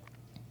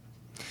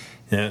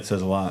 Yeah, it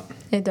says a lot.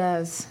 It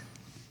does.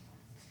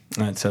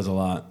 It says a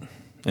lot.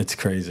 It's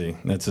crazy.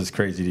 That's just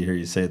crazy to hear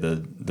you say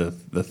the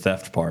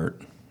theft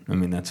part. I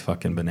mean, that's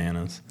fucking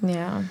bananas.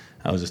 Yeah.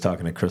 I was just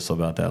talking to Crystal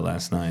about that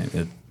last night.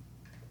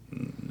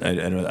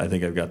 I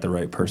think I've got the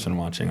right person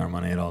watching our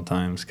money at all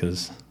times,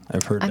 because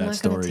I've heard that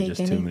story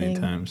just too many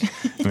times.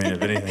 I mean,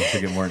 if anything,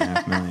 to get more than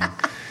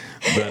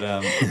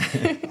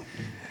 $500,000.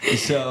 But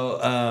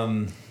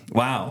so,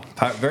 wow,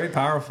 very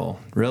powerful,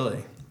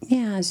 really.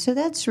 Yeah, so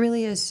that's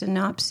really a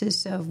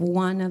synopsis of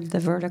one of the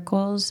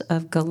verticals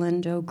of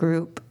Galindo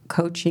Group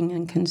Coaching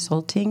and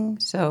Consulting.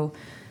 So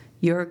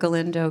your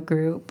Galindo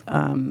Group,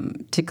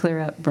 to clear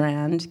up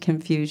brand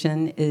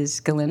confusion,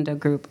 is Galindo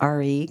Group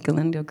RE,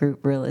 Galindo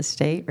Group Real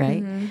Estate,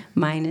 right?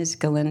 Mine is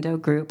Galindo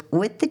Group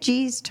with the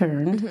G's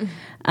turned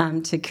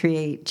to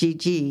create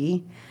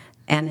GG,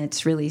 and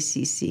it's really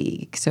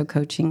CC, so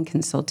coaching,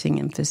 consulting,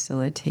 and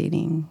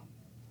facilitating.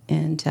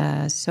 And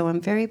so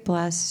I'm very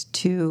blessed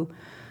to,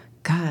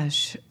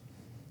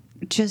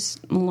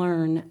 just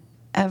learn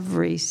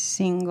every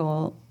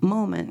single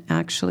moment,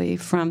 actually,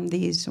 from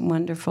these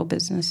wonderful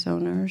business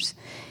owners.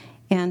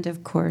 And,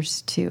 of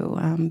course,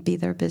 to be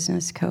their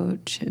business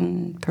coach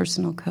and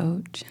personal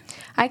coach.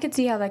 I could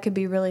see how that could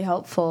be really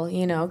helpful,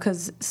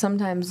 because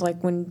sometimes,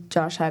 like, when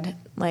Josh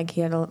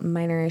he had a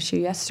minor issue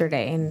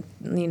yesterday, and,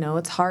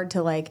 it's hard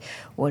to,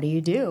 what do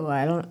you do?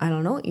 I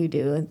don't know what you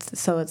do.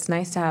 So it's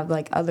nice to have,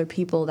 other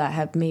people that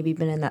have maybe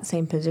been in that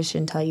same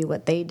position tell you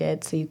what they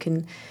did, so you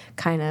can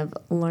kind of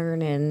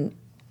learn and,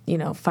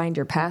 find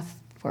your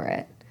path for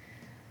it.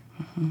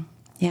 Mm-hmm.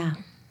 Yeah.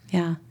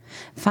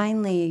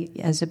 Finally,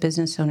 as a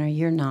business owner,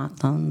 you're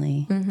not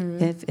lonely.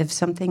 If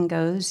something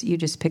goes, you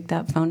just pick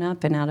that phone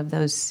up, and out of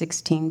those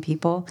 16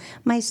 people,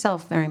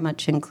 myself very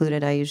much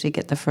included, I usually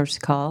get the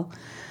first call.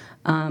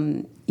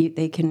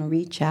 They can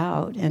reach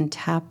out and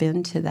tap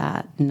into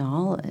that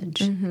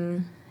knowledge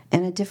and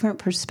a different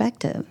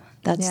perspective.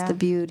 That's the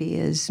beauty,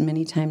 is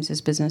many times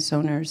as business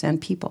owners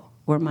and people,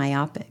 we're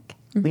myopic.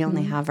 We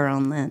only have our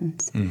own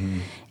lens.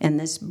 And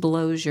this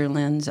blows your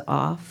lens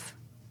off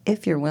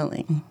if you're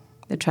willing.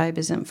 The tribe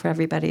isn't for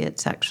everybody.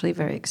 It's actually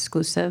very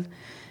exclusive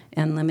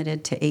and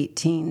limited to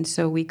 18.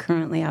 So we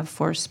currently have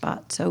 4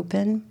 spots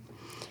open.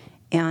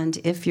 And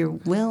if you're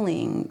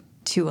willing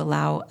to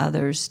allow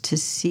others to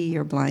see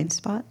your blind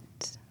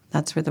spots,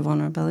 that's where the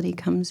vulnerability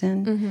comes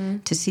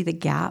in, to see the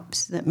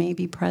gaps that may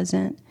be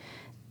present,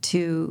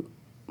 to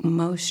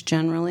most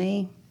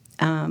generally,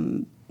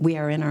 we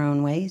are in our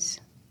own ways,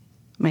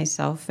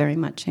 myself very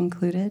much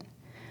included.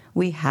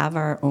 We have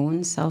our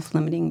own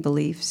self-limiting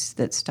beliefs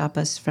that stop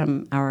us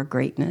from our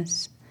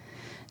greatness.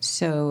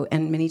 So,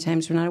 and many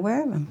times we're not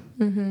aware of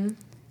them.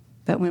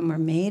 But when we're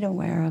made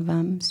aware of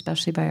them,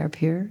 especially by our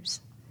peers,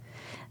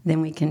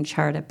 then we can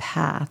chart a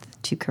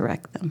path to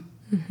correct them,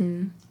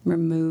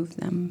 remove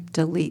them,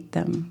 delete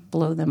them,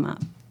 blow them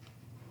up.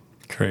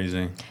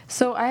 Crazy.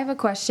 So I have a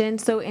question.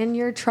 So in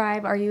your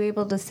tribe, are you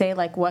able to say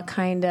like what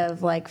kind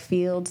of like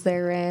fields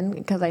they're in?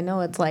 Because I know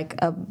it's like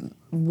a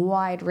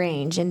wide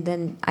range. And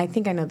then I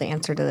think I know the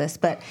answer to this,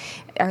 but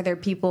are there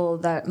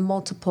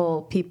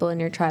multiple people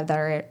in your tribe that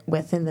are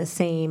within the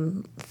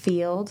same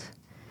field?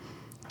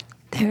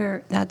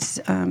 That's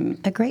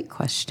a great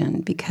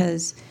question,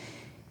 because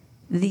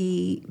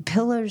the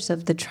pillars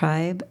of the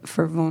tribe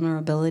for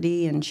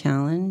vulnerability and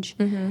challenge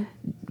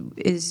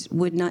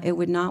would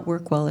not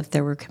work well if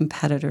there were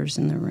competitors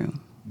in the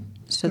room.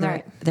 So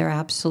there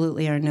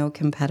absolutely are no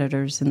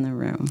competitors in the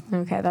room.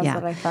 Okay, that's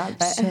what I thought.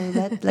 But.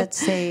 So let's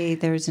say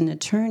there's an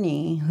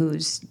attorney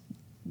who's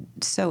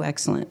so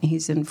excellent.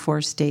 He's in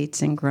 4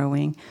 states and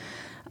growing.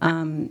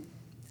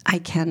 I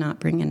cannot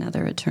bring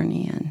another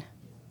attorney in.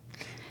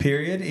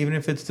 Period. Even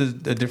if it's a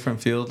different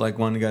field, like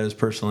one guy does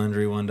personal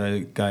injury, one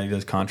guy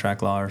does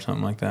contract law or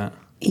something like that.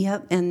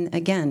 Yep. And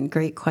again,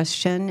 great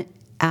question.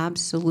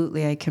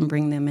 Absolutely, I can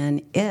bring them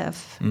in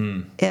if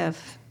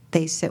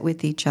they sit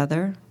with each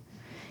other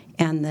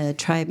and the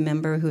tribe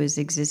member who is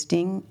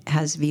existing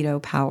has veto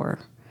power.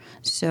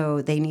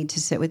 So they need to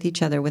sit with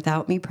each other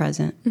without me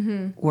present,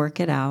 work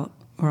it out.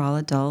 We're all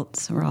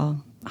adults. We're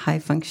all high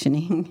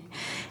functioning,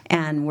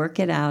 and work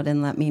it out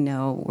and let me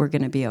know we're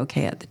going to be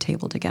okay at the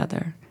table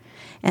together.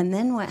 And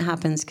then what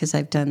happens, because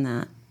I've done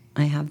that,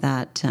 I have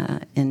that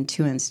in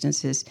 2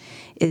 instances,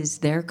 is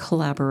their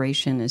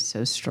collaboration is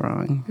so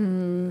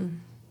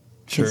strong.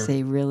 Because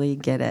they really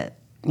get it,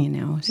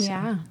 So.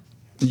 Yeah.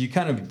 You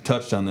kind of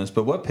touched on this,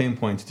 but what pain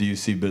points do you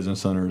see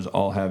business owners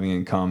all having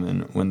in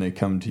common when they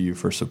come to you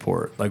for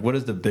support? Like, what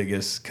is the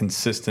biggest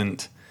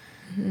consistent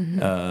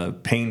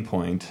pain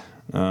point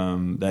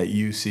that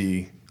you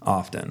see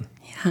often?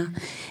 Yeah.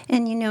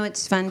 And,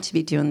 it's fun to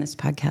be doing this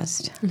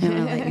podcast. I want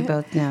to let you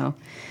both know.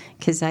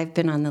 Because I've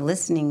been on the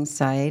listening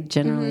side,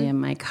 generally in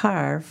my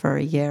car, for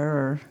a year,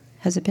 or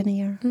has it been a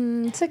year?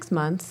 6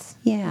 months.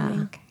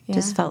 Yeah.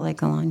 Just felt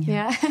like a long year.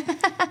 Yeah.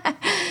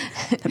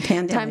 The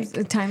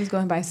pandemic. Time's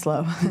going by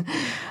slow.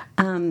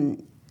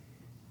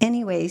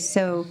 Anyway,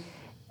 so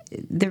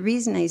the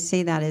reason I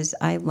say that is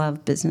I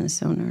love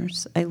business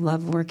owners. I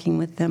love working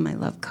with them. I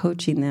love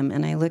coaching them.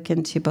 And I look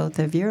into both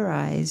of your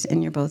eyes,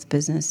 and you're both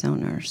business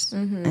owners.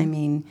 I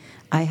mean,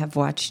 I have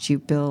watched you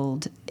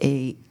build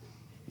a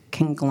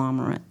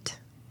conglomerate,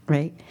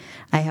 right?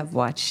 I have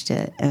watched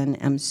it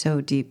and am so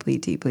deeply,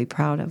 deeply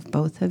proud of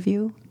both of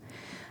you.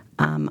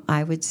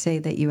 I would say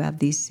that you have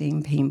these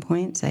same pain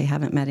points. I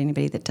haven't met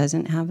anybody that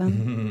doesn't have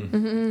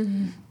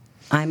them.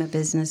 I'm a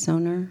business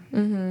owner.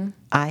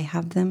 I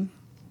have them.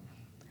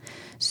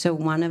 So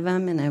one of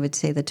them, and I would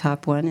say the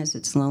top one, is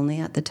it's lonely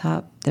at the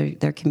top.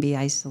 There can be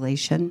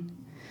isolation.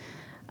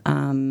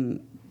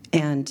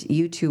 And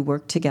you two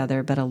work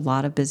together, but a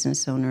lot of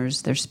business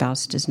owners, their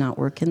spouse does not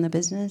work in the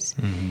business,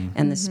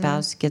 and the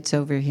spouse gets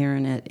over here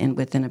in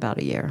within about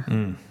a year.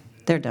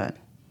 They're done.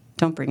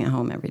 Don't bring it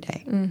home every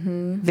day.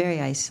 Very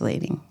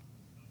isolating.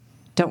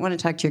 Don't want to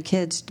talk to your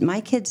kids. My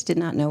kids did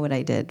not know what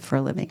I did for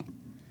a living.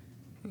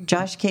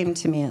 Josh came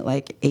to me at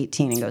like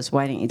 18 and goes,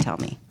 "Why didn't you tell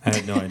me?" I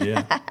had no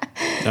idea.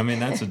 I mean,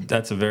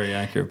 that's a very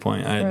accurate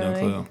point. I had no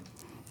clue.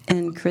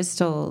 And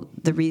Crystal,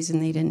 the reason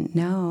they didn't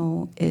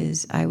know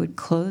is I would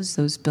close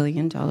those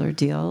billion-dollar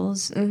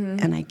deals,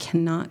 and I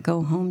cannot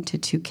go home to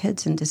 2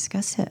 kids and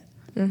discuss it.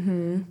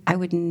 I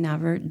would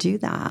never do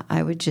that.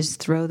 I would just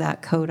throw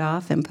that coat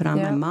off and put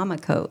on my mama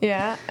coat.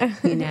 Yeah.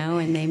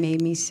 And they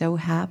made me so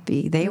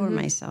happy. They were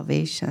my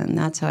salvation.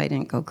 That's how I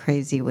didn't go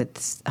crazy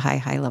with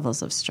high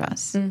levels of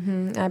stress.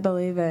 I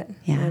believe it.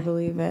 Yeah. I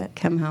believe it.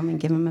 Come home and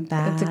give them a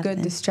bath. It's a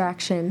good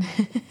distraction.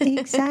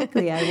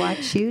 Exactly. I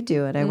watch you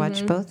do it. I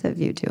watch both of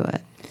you do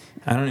it.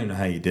 I don't even know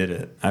how you did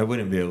it. I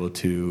wouldn't be able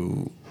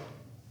to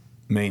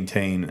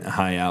maintain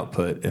high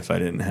output if I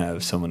didn't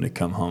have someone to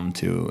come home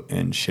to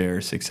and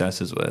share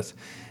successes with.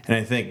 And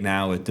I think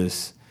now with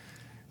this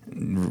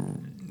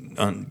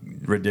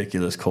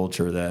ridiculous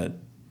culture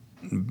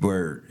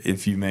where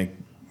if you make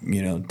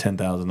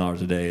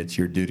 $10,000 a day, it's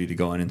your duty to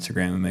go on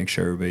Instagram and make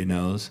sure everybody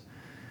knows.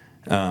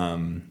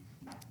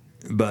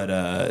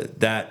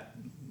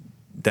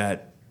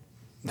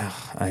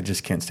 I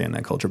just can't stand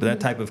that culture. But that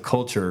type of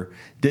culture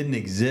didn't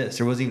exist.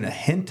 There wasn't even a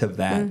hint of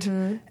that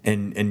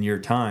in your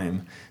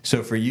time.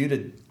 So for you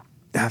to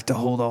have to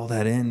hold all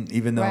that in,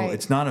 even though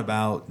it's not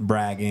about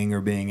bragging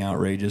or being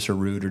outrageous or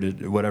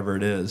rude or whatever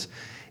it is,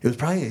 it was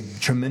probably a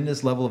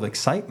tremendous level of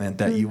excitement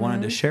that you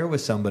wanted to share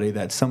with somebody,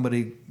 that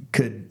somebody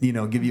could,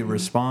 give you a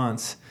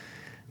response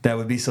that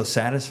would be so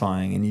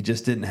satisfying, and you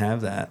just didn't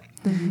have that.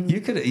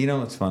 You could,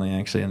 it's funny,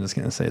 actually, I'm just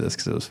going to say this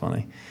because it was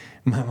funny.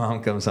 My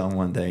mom comes home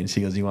one day and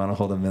she goes, "You want to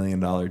hold $1 million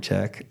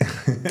check?"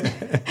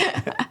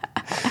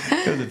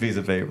 It was a piece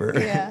of paper.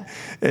 Yeah.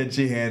 And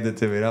she hands it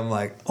to me, and I'm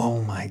like,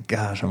 "Oh my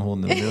gosh, I'm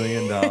holding $1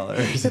 million."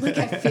 Like,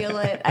 I feel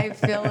it. I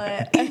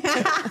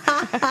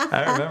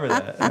remember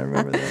that.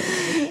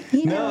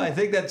 No, I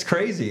think that's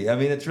crazy. I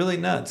mean, it's really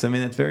nuts. I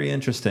mean, it's very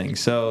interesting.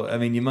 So, I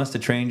mean, you must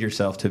have trained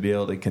yourself to be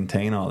able to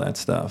contain all that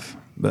stuff.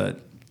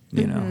 But,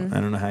 you know, I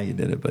don't know how you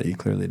did it, but you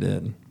clearly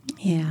did.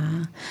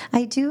 Yeah.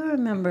 I do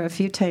remember a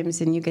few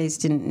times, and you guys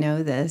didn't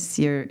know this,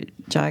 you're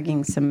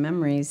jogging some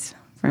memories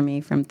for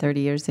me from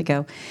 30 years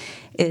ago,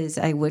 is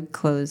I would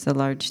close a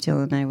large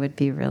deal and I would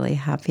be really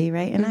happy,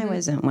 right? And I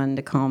wasn't one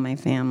to call my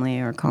family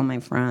or call my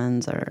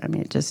friends, or, I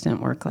mean, it just didn't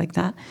work like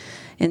that.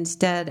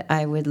 Instead,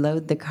 I would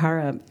load the car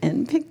up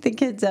and pick the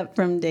kids up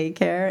from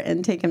daycare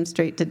and take them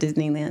straight to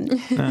Disneyland.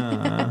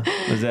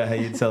 Was that how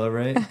you'd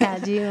celebrate? Yeah,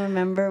 do you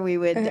remember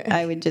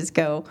I would just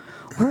go,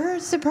 we're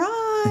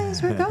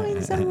surprised, we're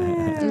going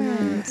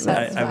somewhere. So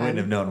I wouldn't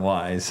have known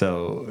why.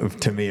 So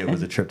to me, it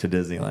was a trip to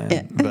Disneyland.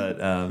 Yeah. But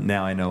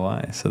now I know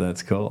why. So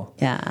that's cool.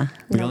 Yeah.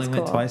 We only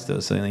went twice, though,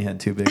 so we only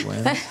had 2 big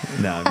wins.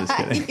 No, I'm just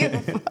kidding.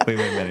 We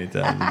went many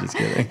times. I'm just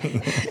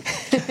kidding.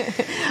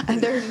 And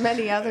there's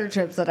many other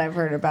trips that I've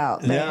heard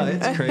about. No,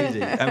 it's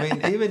crazy. I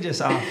mean, even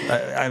just off.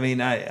 I mean,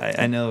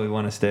 I know we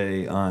want to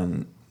stay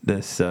on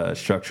this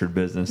structured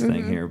business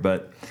thing here,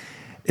 but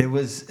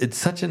it's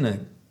such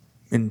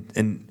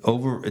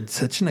it's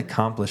such an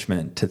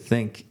accomplishment to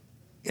think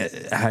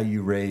how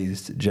you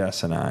raised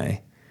Jess and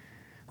I.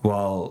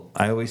 While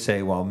I always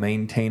say, while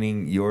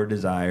maintaining the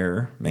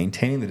desire,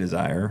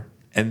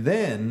 and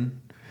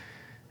then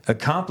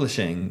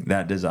accomplishing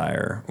that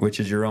desire, which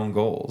is your own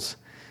goals.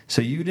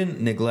 So you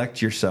didn't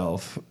neglect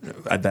yourself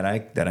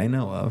that I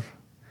know of,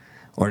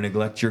 or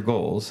neglect your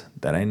goals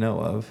that I know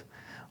of,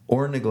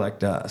 or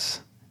neglect us.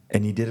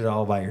 And you did it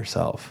all by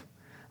yourself.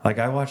 Like,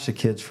 I watched the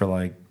kids for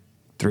like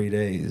 3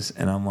 days,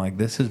 and I'm like,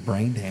 this is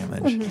brain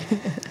damage.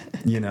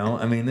 You know,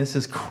 I mean, this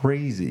is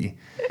crazy.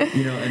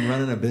 You know, and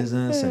running a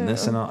business and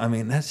this and all. I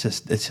mean, it's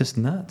just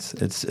nuts.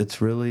 It's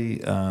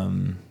really,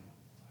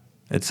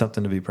 it's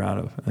something to be proud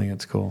of. I think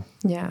it's cool.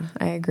 Yeah,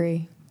 I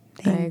agree.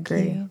 Thank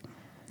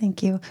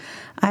you.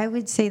 I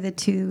would say the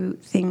 2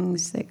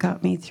 things that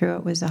got me through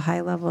it was a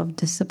high level of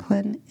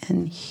discipline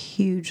and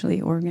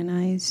hugely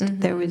organized.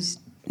 There was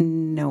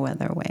no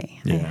other way.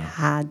 Yeah. I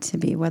had to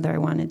be, whether I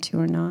wanted to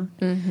or not.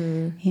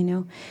 You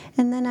know?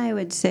 And then I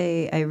would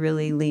say I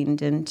really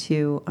leaned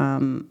into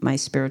my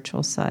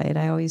spiritual side.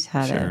 I always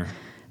had a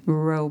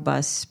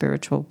robust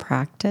spiritual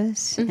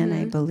practice, and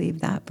I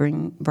believe that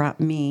brought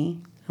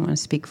me, I want to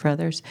speak for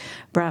others,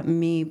 brought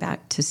me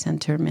back to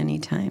center many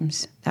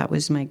times. That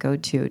was my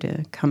go-to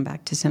to come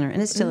back to center,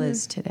 and it still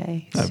is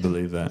today. I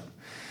believe that.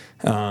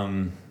 I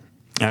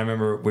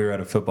remember we were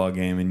at a football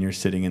game, and you're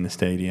sitting in the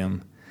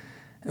stadium.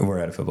 We're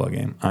at a football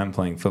game. I'm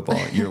playing football.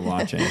 You're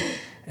watching,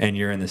 and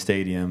you're in the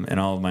stadium, and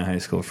all of my high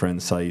school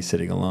friends saw you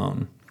sitting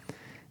alone.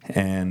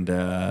 And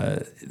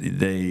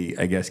they,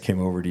 I guess, came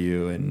over to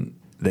you, and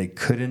they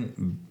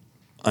couldn't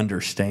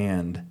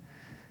understand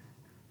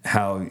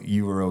how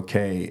you were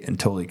okay and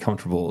totally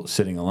comfortable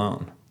sitting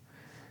alone.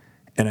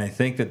 And I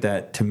think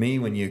that to me,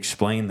 when you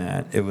explain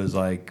that, it was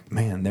like,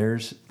 man,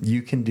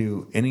 you can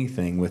do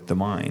anything with the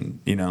mind.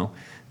 You know,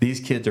 these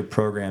kids are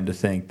programmed to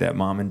think that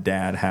mom and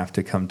dad have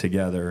to come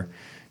together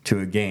to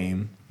a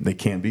game. They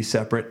can't be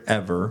separate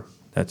ever.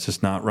 That's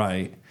just not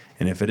right.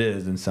 And if it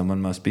is, then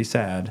someone must be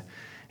sad.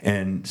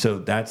 And so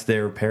that's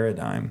their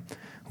paradigm.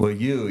 Well,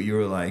 you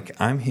were like,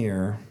 I'm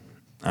here.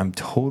 I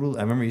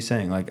remember you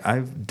saying, like,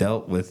 I've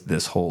dealt with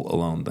this whole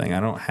alone thing. I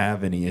don't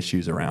have any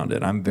issues around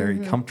it. I'm very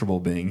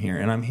comfortable being here,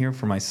 and I'm here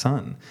for my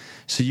son.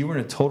 So you were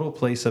in a total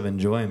place of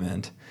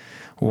enjoyment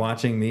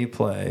watching me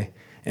play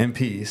in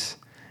peace.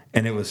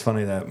 And it was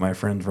funny that my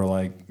friends were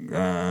like,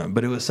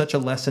 but it was such a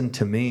lesson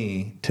to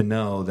me to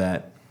know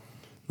that,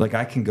 like,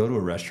 I can go to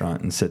a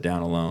restaurant and sit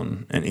down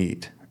alone and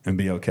eat and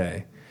be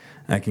okay.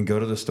 I can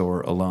go to the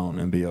store alone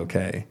and be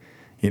okay.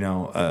 You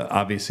know,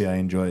 obviously I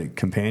enjoy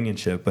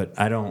companionship, but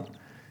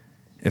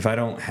if I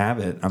don't have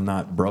it, I'm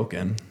not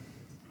broken,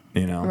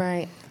 you know?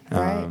 Right.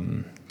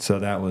 So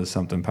that was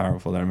something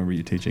powerful that I remember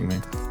you teaching me.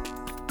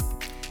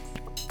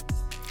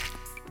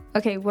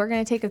 Okay, we're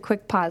going to take a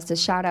quick pause to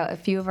shout out a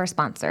few of our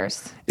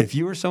sponsors. If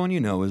you or someone you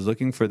know is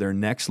looking for their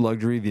next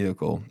luxury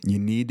vehicle, you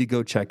need to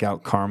go check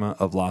out Karma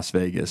of Las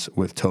Vegas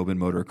with Tobin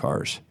Motor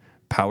Cars.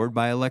 Powered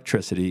by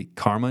electricity,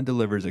 Karma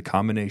delivers a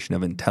combination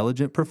of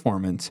intelligent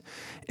performance,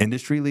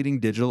 industry-leading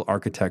digital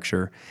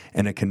architecture,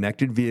 and a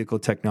connected vehicle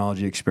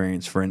technology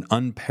experience for an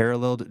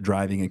unparalleled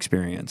driving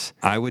experience.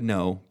 I would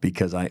know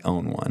because I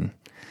own one.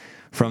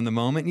 From the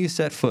moment you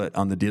set foot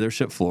on the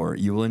dealership floor,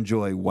 you will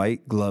enjoy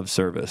white glove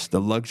service.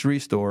 The luxury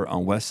store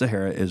on West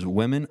Sahara is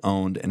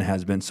women-owned and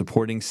has been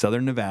supporting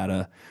Southern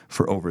Nevada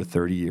for over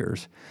 30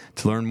 years.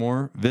 To learn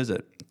more,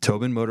 visit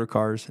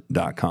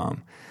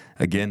TobinMotorCars.com.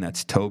 Again,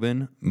 that's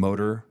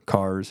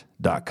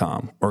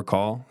TobinMotorCars.com or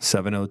call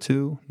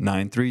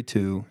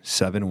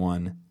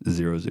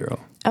 702-932-7100.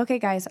 Okay,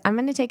 guys, I'm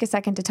going to take a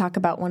second to talk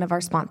about one of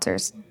our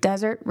sponsors,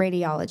 Desert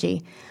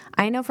Radiology.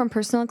 I know from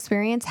personal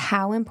experience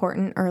how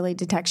important early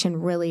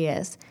detection really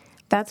is.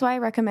 That's why I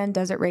recommend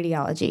Desert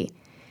Radiology.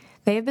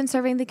 They have been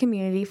serving the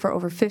community for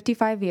over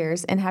 55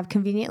 years and have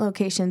convenient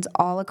locations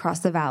all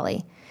across the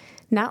valley.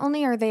 Not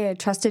only are they a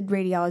trusted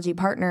radiology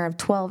partner of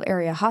 12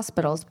 area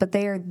hospitals, but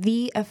they are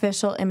the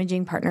official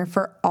imaging partner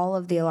for all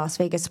of the Las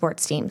Vegas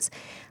sports teams,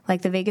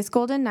 like the Vegas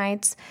Golden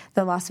Knights,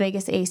 the Las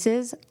Vegas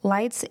Aces,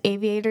 Lights,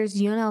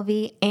 Aviators,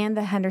 UNLV, and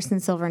the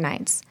Henderson Silver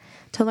Knights.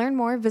 To learn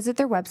more, visit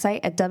their website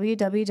at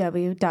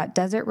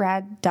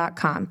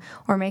www.desertrad.com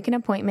or make an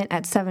appointment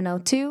at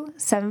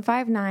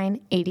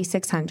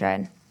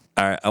 702-759-8600.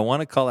 All right, I want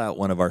to call out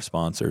one of our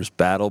sponsors,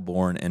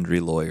 Battleborn Injury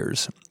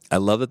Lawyers. I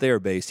love that they are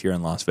based here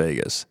in Las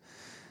Vegas.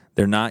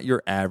 They're not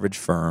your average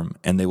firm,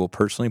 and they will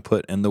personally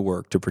put in the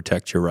work to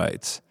protect your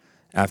rights.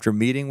 After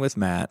meeting with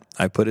Matt,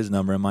 I put his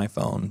number in my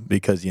phone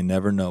because you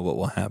never know what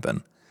will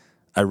happen.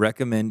 I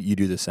recommend you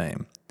do the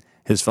same.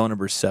 His phone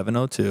number is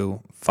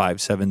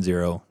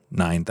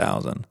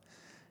 702-570-9000.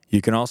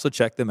 You can also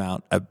check them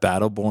out at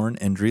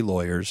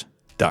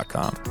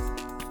battleborninjurylawyers.com.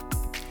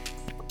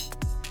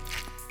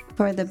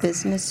 For the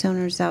business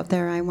owners out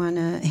there, I want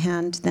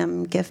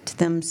to gift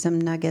them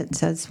some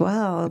nuggets as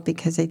well,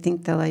 because I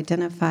think they'll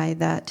identify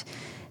that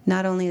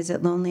not only is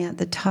it lonely at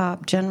the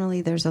top,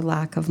 generally there's a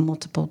lack of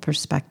multiple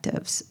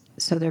perspectives.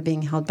 So they're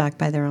being held back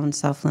by their own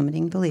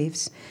self-limiting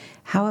beliefs.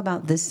 How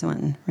about this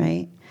one,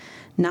 right?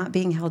 Not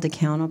being held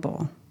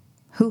accountable.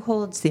 Who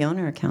holds the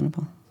owner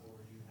accountable?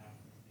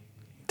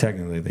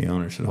 Technically, the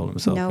owner should hold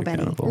himself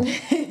accountable.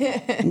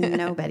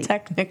 Nobody.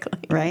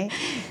 Technically. Right?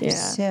 Yeah.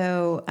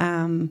 So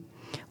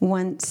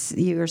once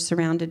you're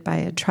surrounded by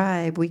a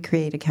tribe, we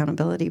create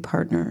accountability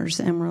partners,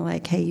 and we're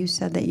like, hey, you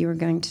said that you were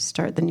going to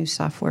start the new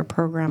software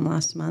program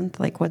last month.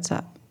 Like, what's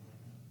up?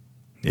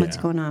 Yeah. What's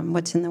going on?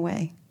 What's in the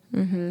way?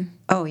 Mm-hmm.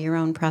 Oh, your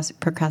own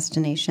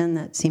procrastination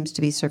that seems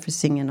to be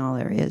surfacing in all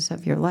areas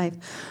of your life.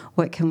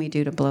 What can we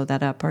do to blow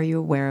that up? Are you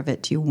aware of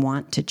it? Do you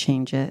want to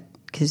change it?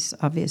 Because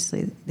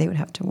obviously they would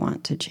have to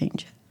want to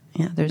change it.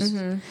 Yeah, there's,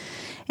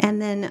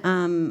 and then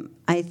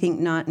I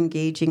think not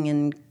engaging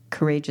in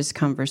courageous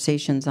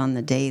conversations on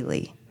the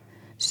daily.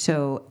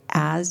 So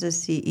as a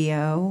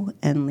CEO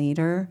and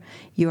leader,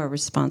 you are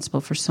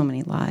responsible for so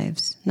many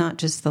lives, not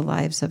just the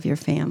lives of your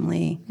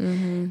family,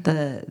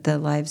 the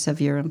lives of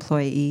your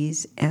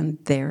employees and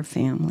their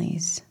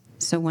families.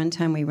 So one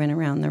time we went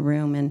around the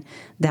room, and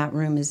that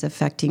room is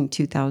affecting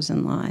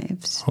 2,000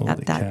 lives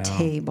at that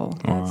table.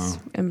 That's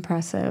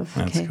impressive.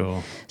 That's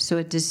cool. So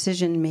a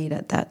decision made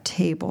at that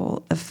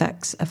table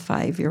affects a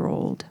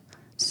 5-year-old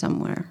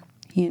somewhere.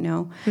 You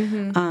know,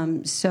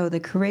 so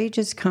the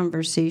courageous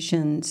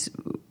conversations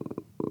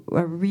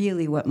are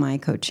really what my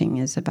coaching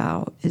is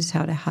about, is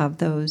how to have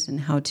those and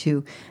how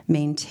to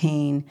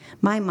maintain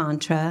my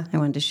mantra. I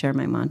wanted to share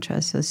my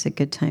mantra, so it's a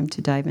good time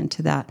to dive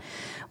into that.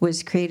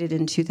 Was created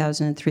in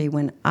 2003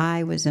 when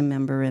I was a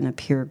member in a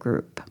peer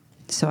group.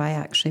 So I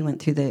actually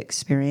went through the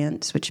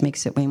experience, which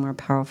makes it way more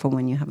powerful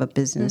when you have a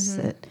business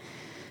that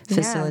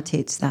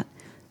facilitates that.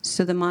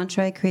 So the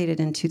mantra I created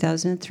in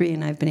 2003,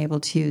 and I've been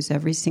able to use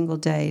every single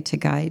day to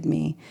guide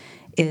me,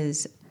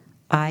 is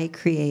I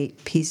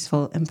create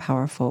peaceful and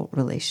powerful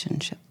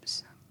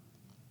relationships.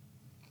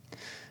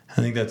 I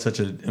think that's such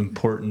an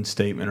important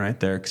statement right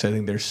there, because I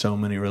think there's so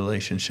many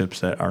relationships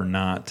that are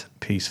not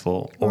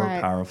peaceful or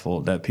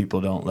powerful that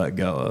people don't let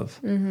go of.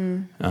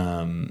 And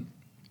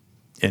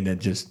it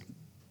just,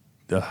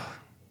 I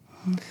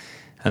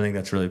think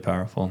that's really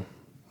powerful.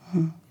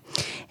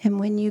 And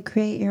when you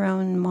create your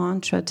own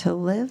mantra to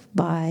live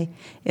by,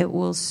 it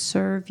will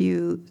serve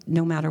you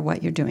no matter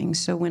what you're doing.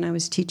 So when I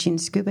was teaching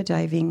scuba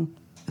diving,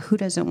 who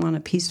doesn't want a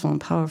peaceful and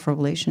powerful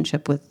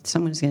relationship with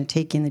someone who's going to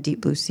take you in the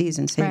deep blue seas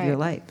and save your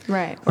life?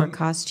 Right. Or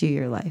cost you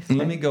your life.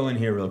 Let me go in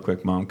here real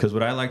quick, Mom, because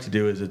what I like to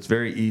do is it's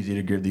very easy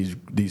to give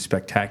these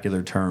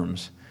spectacular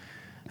terms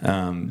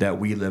that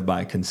we live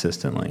by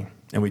consistently.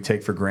 And we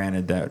take for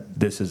granted that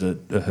this is a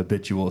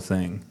habitual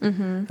thing.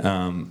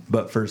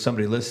 But for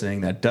somebody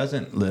listening that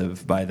doesn't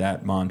live by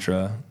that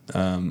mantra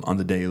on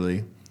the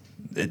daily,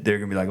 they're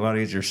going to be like, a lot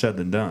easier said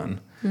than done.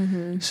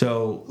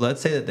 So let's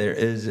say that there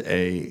is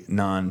a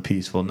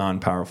non-peaceful,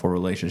 non-powerful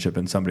relationship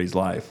in somebody's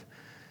life,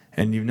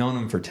 and you've known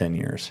them for 10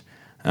 years,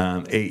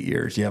 8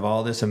 years. You have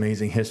all this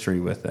amazing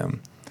history with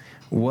them.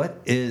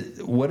 What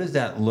does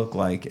that look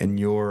like in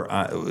your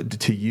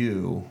to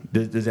you?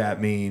 Does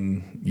that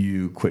mean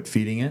you quit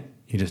feeding it?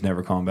 You just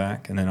never call them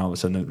back, and then all of a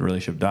sudden the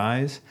relationship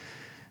dies?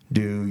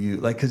 Do you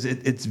because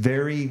it's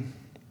very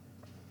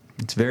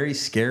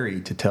scary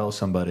to tell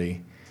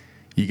somebody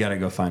you got to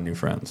go find new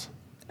friends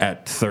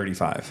at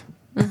 35,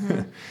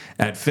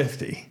 at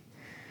 50.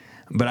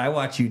 But I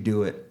watch you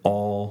do it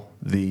all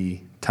the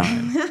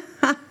time.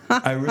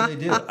 I really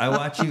do. I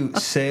watch you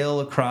sail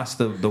across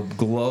the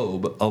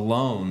globe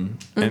alone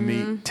and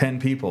meet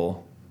 10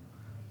 people.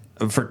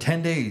 For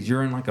 10 days,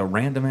 you're in like a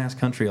random-ass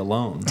country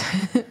alone,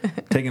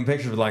 taking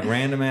pictures with like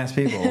random-ass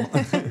people.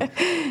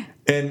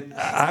 And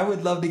I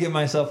would love to give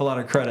myself a lot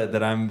of credit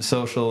that I'm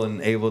social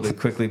and able to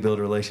quickly build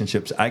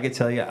relationships. I could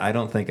tell you, I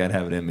don't think I'd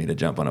have it in me to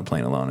jump on a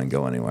plane alone and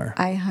go anywhere.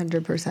 I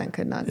 100%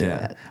 could not do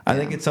it. I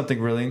think it's something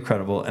really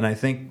incredible. And I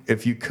think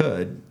if you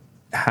could,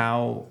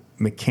 how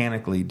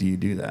mechanically do you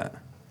do that?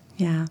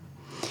 Yeah.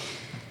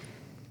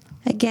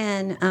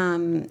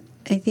 Again,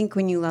 I think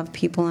when you love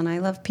people, and I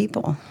love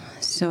people,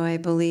 so I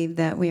believe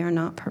that we are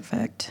not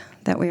perfect,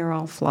 that we are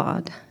all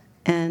flawed.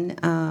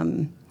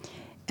 And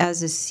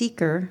as a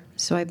seeker,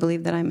 so I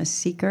believe that I'm a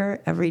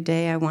seeker. Every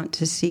day I want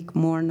to seek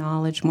more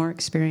knowledge, more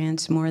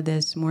experience, more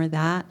this, more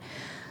that.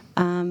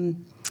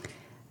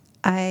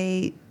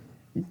 I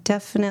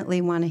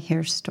definitely want to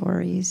hear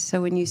stories.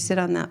 So when you sit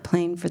on that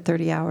plane for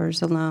 30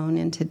 hours alone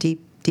into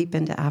deep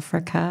into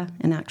Africa,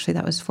 and actually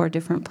that was 4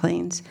 different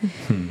planes,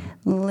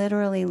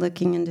 literally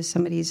looking into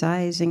somebody's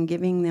eyes and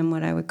giving them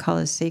what I would call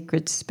a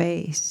sacred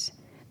space,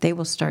 they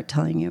will start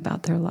telling you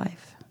about their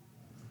life.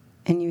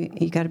 And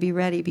you got to be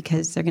ready,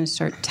 because they're going to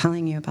start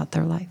telling you about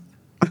their life.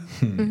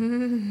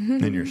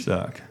 Then you're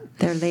stuck.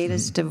 Their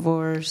latest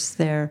divorce,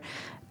 their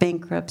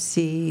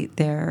bankruptcy,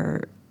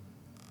 their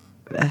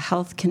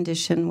health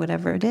condition,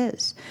 whatever it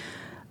is.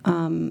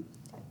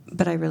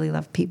 But I really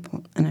love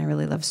people, and I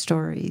really love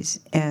stories.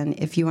 And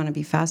if you want to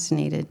be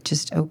fascinated,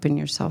 just open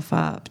yourself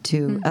up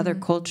to other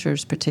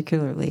cultures,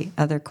 particularly.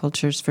 Other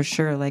cultures for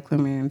sure, like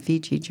when we were in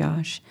Fiji,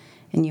 Josh,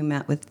 and you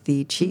met with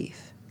the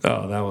chief.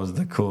 Oh, that was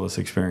the coolest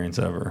experience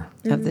ever.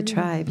 Of the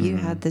tribe. You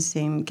had the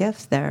same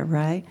gift there,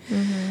 right?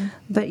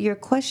 But your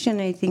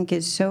question, I think,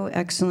 is so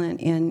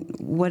excellent in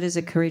what does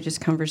a courageous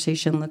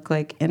conversation look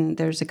like? And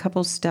there's a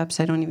couple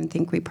steps. I don't even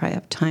think we probably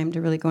have time to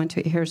really go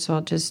into it here, so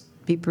I'll just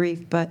be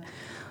brief. But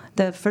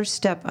the first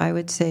step, I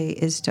would say,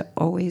 is to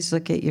always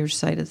look at your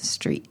side of the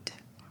street.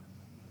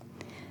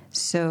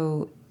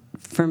 So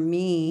for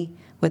me,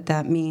 what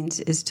that means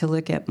is to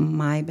look at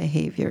my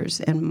behaviors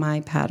and my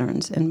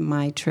patterns and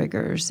my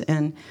triggers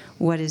and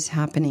what is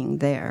happening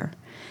there,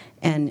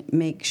 and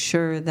make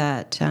sure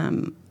that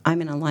I'm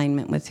in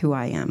alignment with who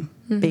I am,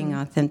 being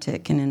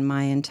authentic and in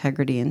my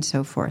integrity and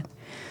so forth.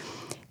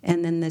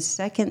 And then the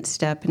second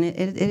step, and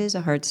it is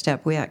a hard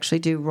step, we actually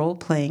do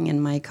role-playing in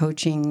my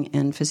coaching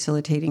and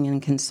facilitating and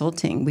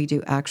consulting. We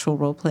do actual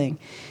role-playing,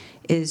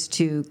 is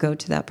to go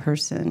to that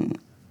person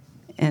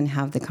and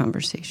have the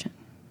conversation.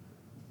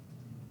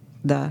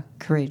 The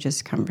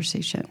courageous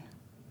conversation.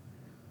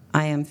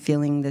 I am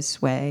feeling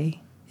this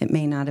way. It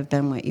may not have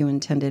been what you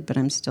intended, but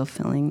I'm still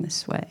feeling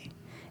this way.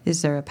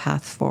 Is there a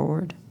path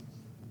forward?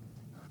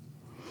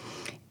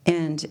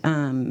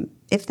 And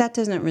if that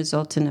doesn't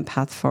result in a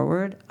path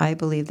forward, I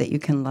believe that you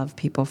can love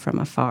people from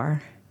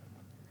afar.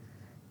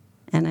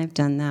 And I've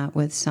done that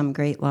with some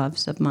great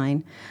loves of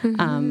mine.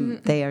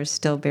 They are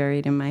still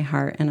buried in my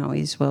heart and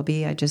always will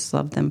be. I just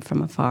love them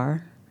from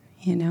afar,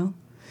 you know?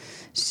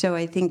 So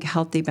I think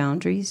healthy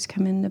boundaries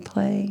come into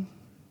play.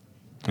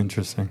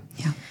 Interesting.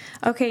 Yeah.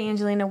 Okay,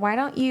 Angelina, why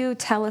don't you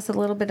tell us a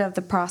little bit of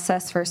the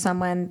process for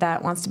someone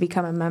that wants to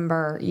become a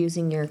member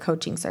using your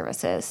coaching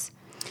services?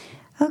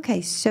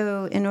 Okay,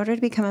 so in order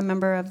to become a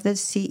member of the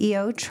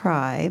CEO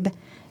Tribe,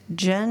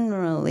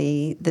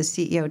 generally the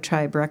CEO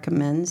Tribe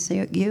recommends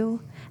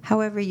you.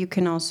 However, you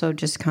can also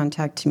just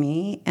contact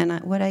me. And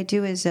what I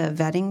do is a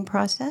vetting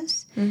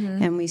process.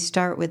 And we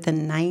start with a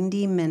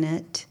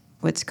 90-minute,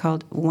 what's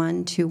called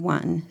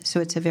one-to-one. So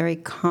it's a very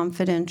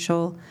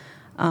confidential,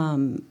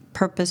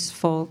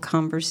 purposeful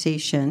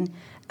conversation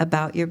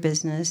about your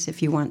business.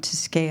 If you want to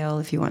scale,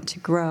 if you want to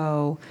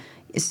grow.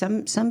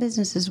 Some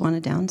businesses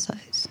want to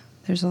downsize.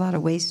 There's a lot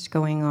of waste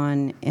going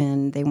on,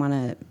 and they want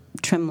to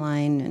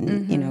trimline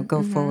and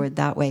go forward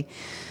that way.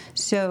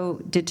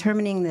 So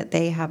determining that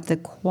they have the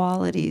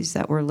qualities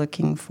that we're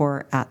looking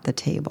for at the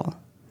table.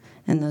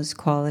 And those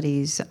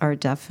qualities are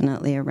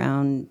definitely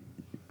around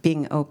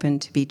being open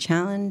to be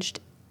challenged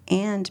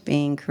and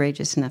being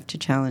courageous enough to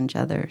challenge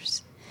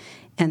others.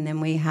 And then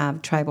we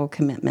have tribal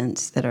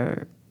commitments that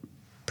are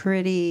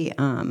pretty,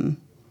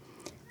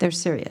 they're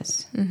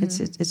serious.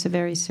 It's a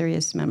very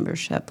serious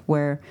membership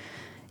where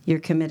you're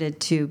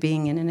committed to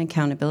being in an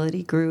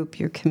accountability group.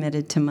 You're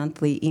committed to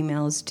monthly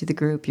emails to the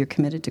group. You're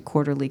committed to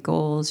quarterly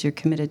goals. You're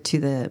committed to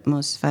the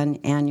most fun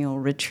annual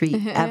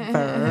retreat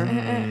ever,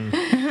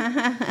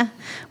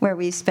 where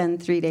we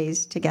spend 3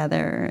 days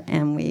together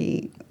and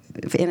we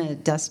in a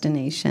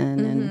destination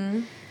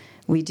and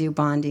we do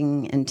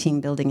bonding and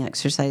team building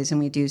exercise, and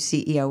we do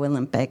CEO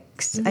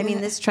Olympics. I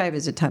mean, this tribe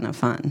is a ton of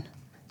fun.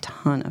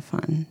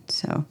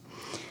 So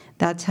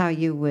that's how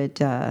you would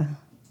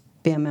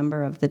be a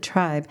member of the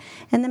tribe.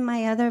 And then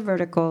my other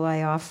vertical,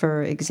 I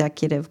offer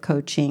executive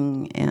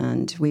coaching,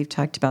 and we've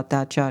talked about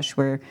that, Josh,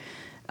 where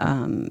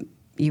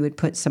you would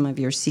put some of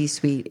your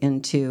C-suite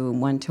into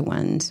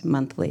one-to-ones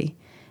monthly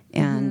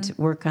and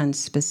work on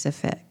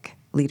specific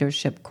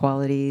leadership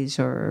qualities,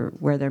 or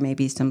where there may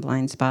be some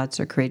blind spots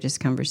or courageous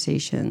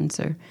conversations,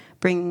 or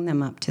bringing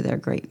them up to their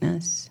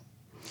greatness.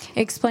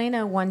 Explain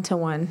a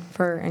one-to-one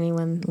for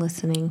anyone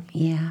listening.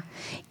 Yeah.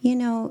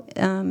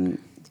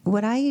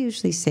 What I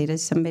usually say to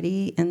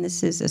somebody, and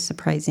this is a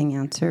surprising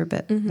answer,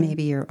 but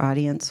maybe your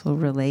audience will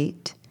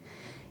relate,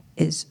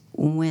 is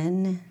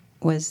when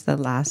was the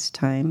last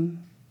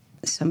time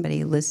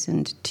somebody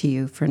listened to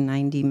you for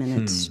 90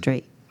 minutes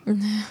straight?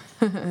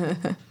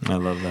 I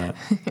love that.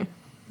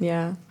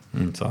 Yeah.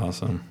 It's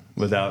awesome.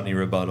 Without any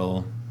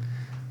rebuttal,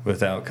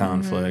 without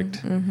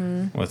conflict,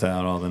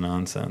 without all the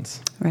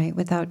nonsense. Right,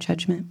 without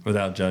judgment.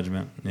 Without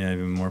judgment. Yeah,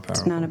 even more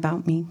powerful. It's not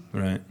about me.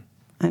 Right.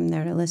 I'm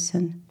there to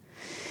listen.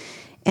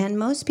 And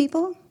most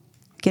people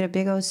get a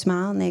big old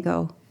smile and they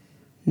go,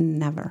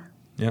 never.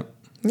 Yep.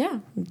 Yeah,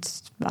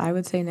 I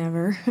would say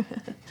never.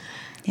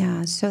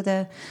 Yeah, so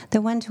the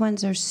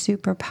one-to-ones are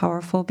super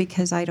powerful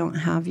because I don't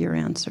have your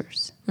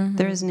answers.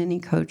 There isn't any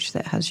coach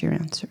that has your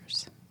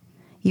answers.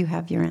 You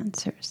have your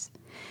answers.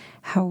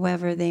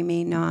 However, they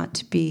may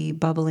not be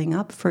bubbling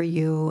up for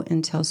you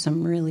until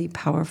some really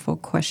powerful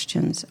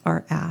questions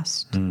are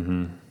asked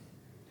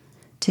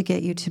to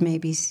get you to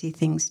maybe see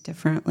things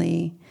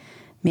differently,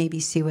 maybe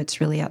see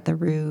what's really at the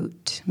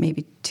root,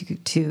 maybe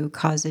to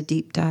cause a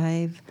deep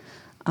dive,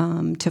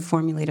 to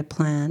formulate a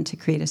plan, to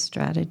create a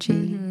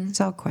strategy. It's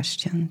all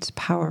questions,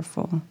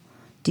 powerful,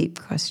 deep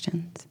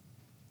questions.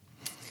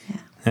 Yeah.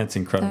 That's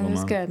incredible, That is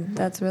Mom. good.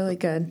 That's really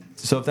good.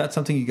 So if that's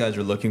something you guys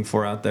are looking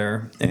for out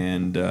there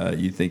and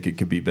you think it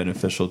could be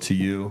beneficial to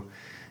you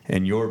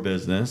and your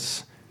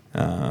business,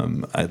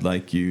 I'd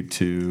like you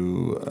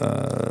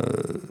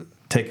to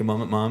take a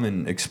moment, Mom,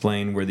 and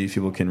explain where these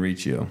people can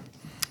reach you.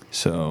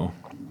 So,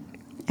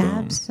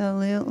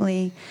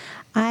 Absolutely.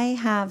 I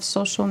have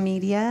social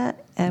media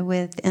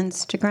with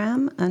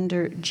Instagram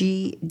under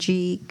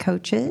GG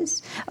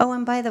Coaches. Oh,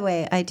 and by the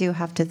way, I do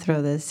have to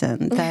throw this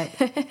in that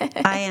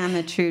I am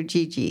a true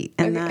GG,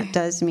 and that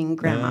does mean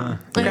grandma.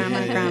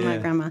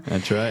 Grandma.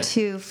 That's right.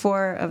 To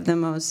 4 of the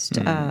most,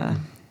 I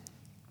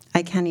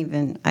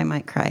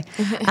might cry.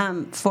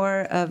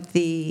 4 of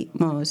the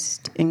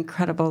most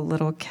incredible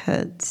little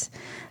kids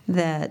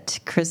that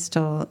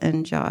Crystal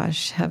and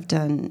Josh have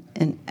done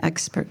an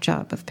expert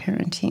job of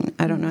parenting.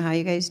 I don't know how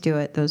you guys do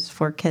it. Those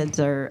 4 kids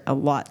are a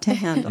lot to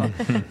handle,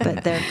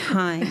 but they're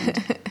kind.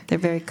 They're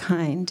very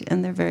kind,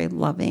 and they're very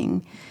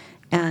loving,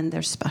 and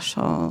they're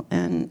special.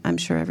 And I'm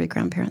sure every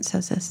grandparent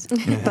says this,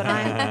 but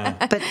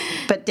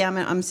damn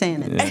it, I'm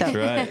saying it. That's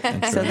right.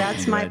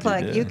 That's my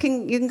plug. You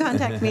can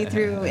contact me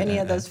through any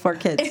of those 4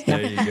 kids.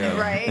 There you go.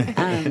 Right.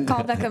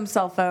 Call Beckham's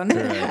cell phone.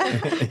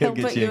 He'll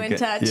put you in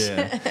touch.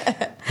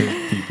 Yeah.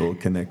 His people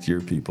connect your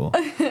people.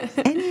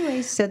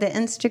 Anyway, so the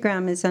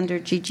Instagram is under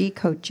GG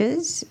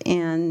Coaches,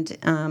 and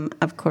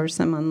of course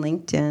I'm on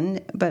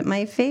LinkedIn. But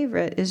my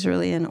favorite is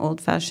really an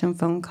old-fashioned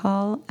phone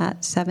call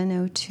at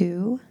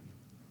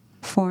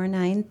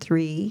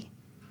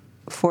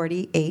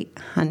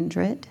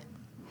 702-493-4800.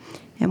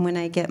 And when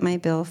I get my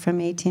bill from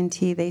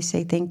AT&T, they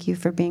say, thank you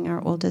for being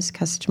our oldest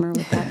customer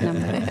with that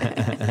number.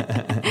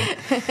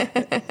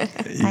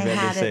 I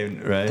had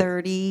it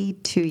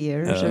 32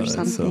 years or something.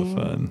 That's so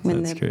fun.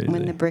 When That's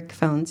when the brick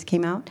phones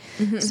came out.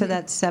 So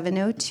that's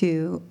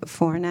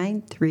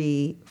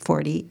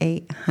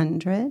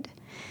 702-493-4800.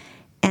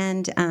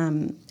 And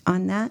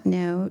on that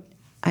note,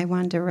 I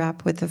wanted to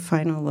wrap with a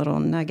final little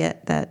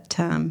nugget that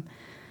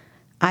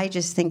I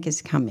just think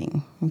is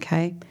coming,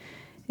 okay?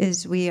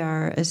 Is we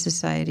are a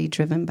society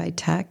driven by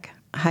tech,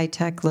 high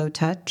tech, low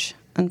touch,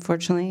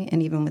 unfortunately,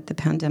 and even with the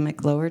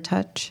pandemic, lower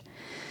touch.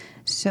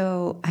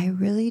 So I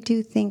really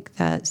do think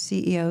that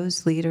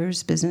CEOs,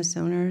 leaders, business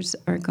owners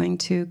are going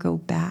to go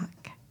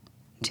back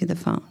to the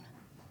phone,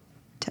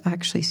 to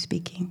actually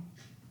speaking.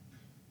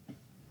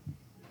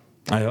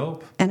 I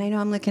hope. And I know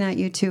I'm looking at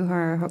you two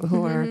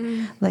who are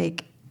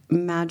like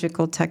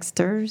magical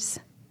texters,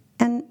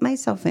 and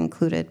myself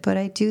included, but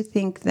I do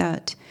think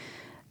that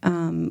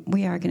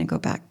we are going to go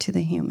back to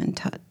the human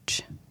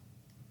touch.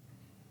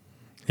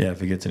 Yeah,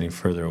 if it gets any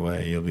further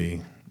away, you'll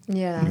be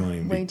you won't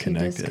even way be too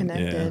connected.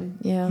 disconnected.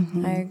 Yeah,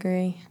 I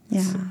agree.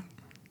 Yeah.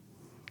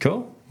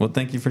 Cool. Well,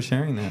 thank you for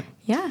sharing that.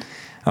 Yeah.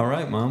 All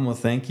right, Mom. Well,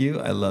 thank you.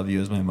 I love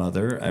you as my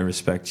mother. I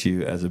respect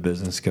you as a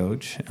business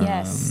coach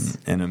Yes.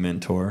 and a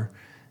mentor.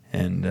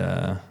 And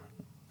I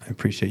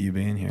appreciate you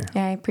being here.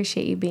 Yeah, I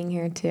appreciate you being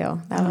here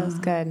too. That was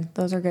good.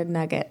 Those are good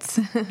nuggets.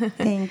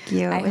 Thank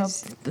you. I hope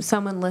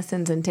someone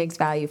listens and takes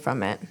value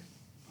from it.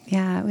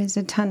 Yeah, it was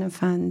a ton of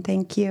fun.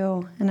 Thank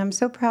you. And I'm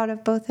so proud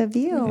of both of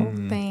you.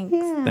 Thanks.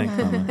 Yeah. Thanks,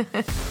 Mama.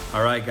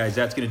 All right, guys,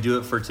 that's going to do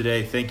it for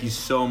today. Thank you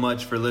so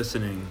much for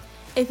listening.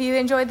 If you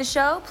enjoyed the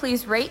show,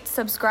 please rate,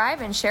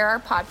 subscribe, and share our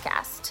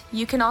podcast.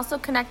 You can also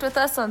connect with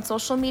us on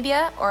social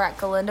media or at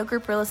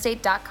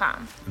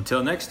GalindoGroupRealEstate.com.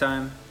 Until next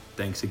time,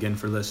 thanks again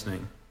for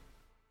listening.